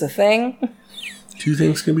guys. Is a thing. 2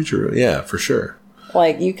 things can be true. Yeah, for sure.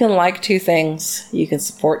 Like, you can like 2 things. You can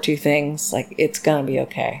support 2 things. Like, it's going to be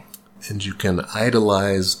okay. And you can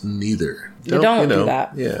idolize neither. Don't do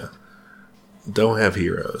that. Yeah. Don't have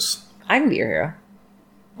heroes. I can be your hero.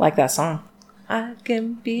 Like that song. I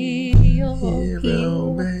can be your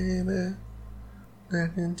hero, baby. I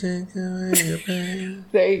can take away your pain.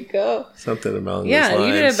 There you go. Something about those lines.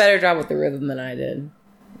 You did a better job with the rhythm than I did.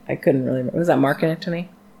 I couldn't really remember. Was that Mark Anthony?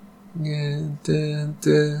 Yeah.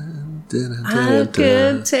 I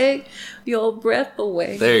can take your breath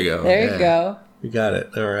away. There you go. There you go. We got it.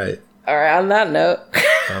 All right. On that note.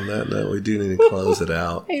 We do need to close it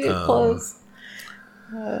out. I need to close.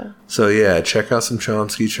 So yeah, check out some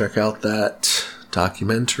Chomsky. Check out that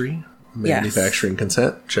documentary, Manufacturing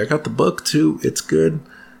Consent. Check out the book too. It's good.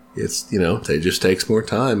 It's, it just takes more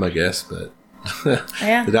time, I guess, but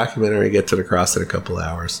the documentary gets it across in a couple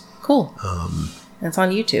hours. Cool. It's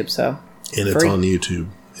on YouTube, so. And it's on YouTube.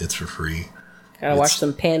 It's for free. Gotta watch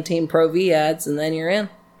some Pantene Pro V ads and then you're in.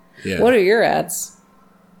 Yeah. What are your ads?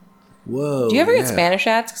 Whoa. Do you ever get Spanish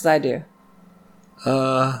ads? Because I do.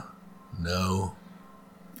 No.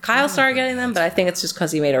 Kyle started getting them, but I think it's just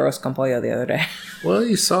because he made a roast con pollo the other day. Well,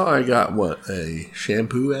 you saw I got, a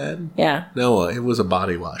shampoo ad? Yeah. No, it was a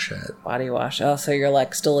body wash ad. Body wash. Oh, so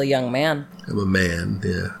you're still a young man. I'm a man,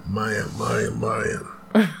 yeah. Mayan.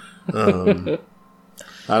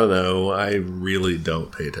 I don't know. I really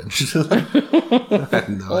don't pay attention to that. I have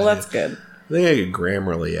no idea. That's good. I think I get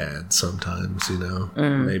Grammarly ads sometimes,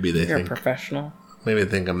 Maybe they you're think... You're a professional. Maybe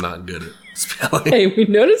they think I'm not good at spelling. Hey, we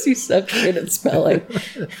notice you suck good at spelling.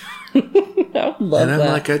 I love and I'm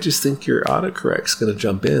that. I just think your autocorrect's going to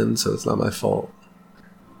jump in, so it's not my fault.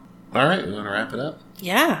 All right, you want to wrap it up?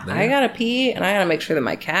 Yeah, I got to pee, and I got to make sure that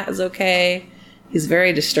my cat is okay. He's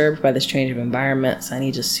very disturbed by this change of environment, so I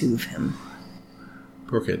need to soothe him.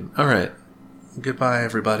 Poor kid. All right. Goodbye,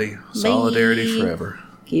 everybody. Solidarity forever.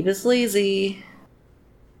 Keep it sleazy.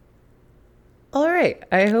 All right.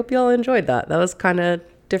 I hope y'all enjoyed that. That was kind of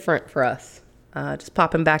different for us. Just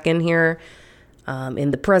popping back in here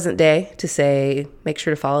in the present day to say, make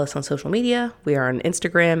sure to follow us on social media. We are on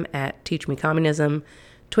Instagram at Teach Me Communism,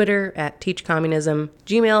 Twitter at Teach Communism,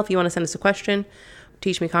 Gmail if you want to send us a question,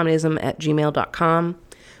 teachmecommunism@gmail.com.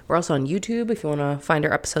 We're also on YouTube if you want to find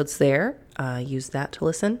our episodes there. Use that to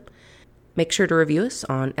listen. Make sure to review us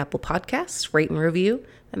on Apple Podcasts, rate and review.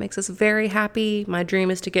 That makes us very happy. My dream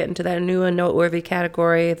is to get into that new and noteworthy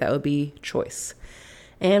category. That would be choice.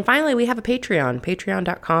 And finally, we have a Patreon,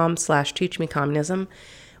 patreon.com/teachmecommunism.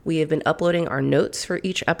 We have been uploading our notes for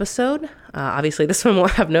each episode. Obviously, this one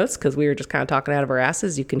won't have notes because we were just kind of talking out of our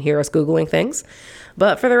asses. You can hear us Googling things.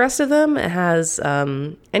 But for the rest of them, it has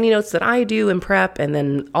any notes that I do in prep and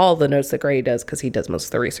then all the notes that Grady does because he does most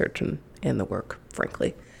of the research and the work,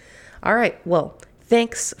 frankly. All right. Well,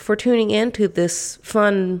 thanks for tuning in to this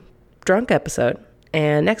fun drunk episode.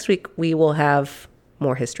 And next week, we will have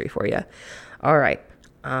more history for you. All right.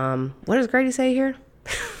 What does Grady say here?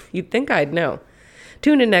 You'd think I'd know.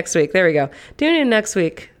 Tune in next week. There we go. Tune in next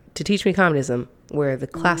week to Teach Me Communism, where the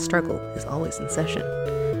class struggle is always in session.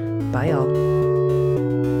 Bye, y'all.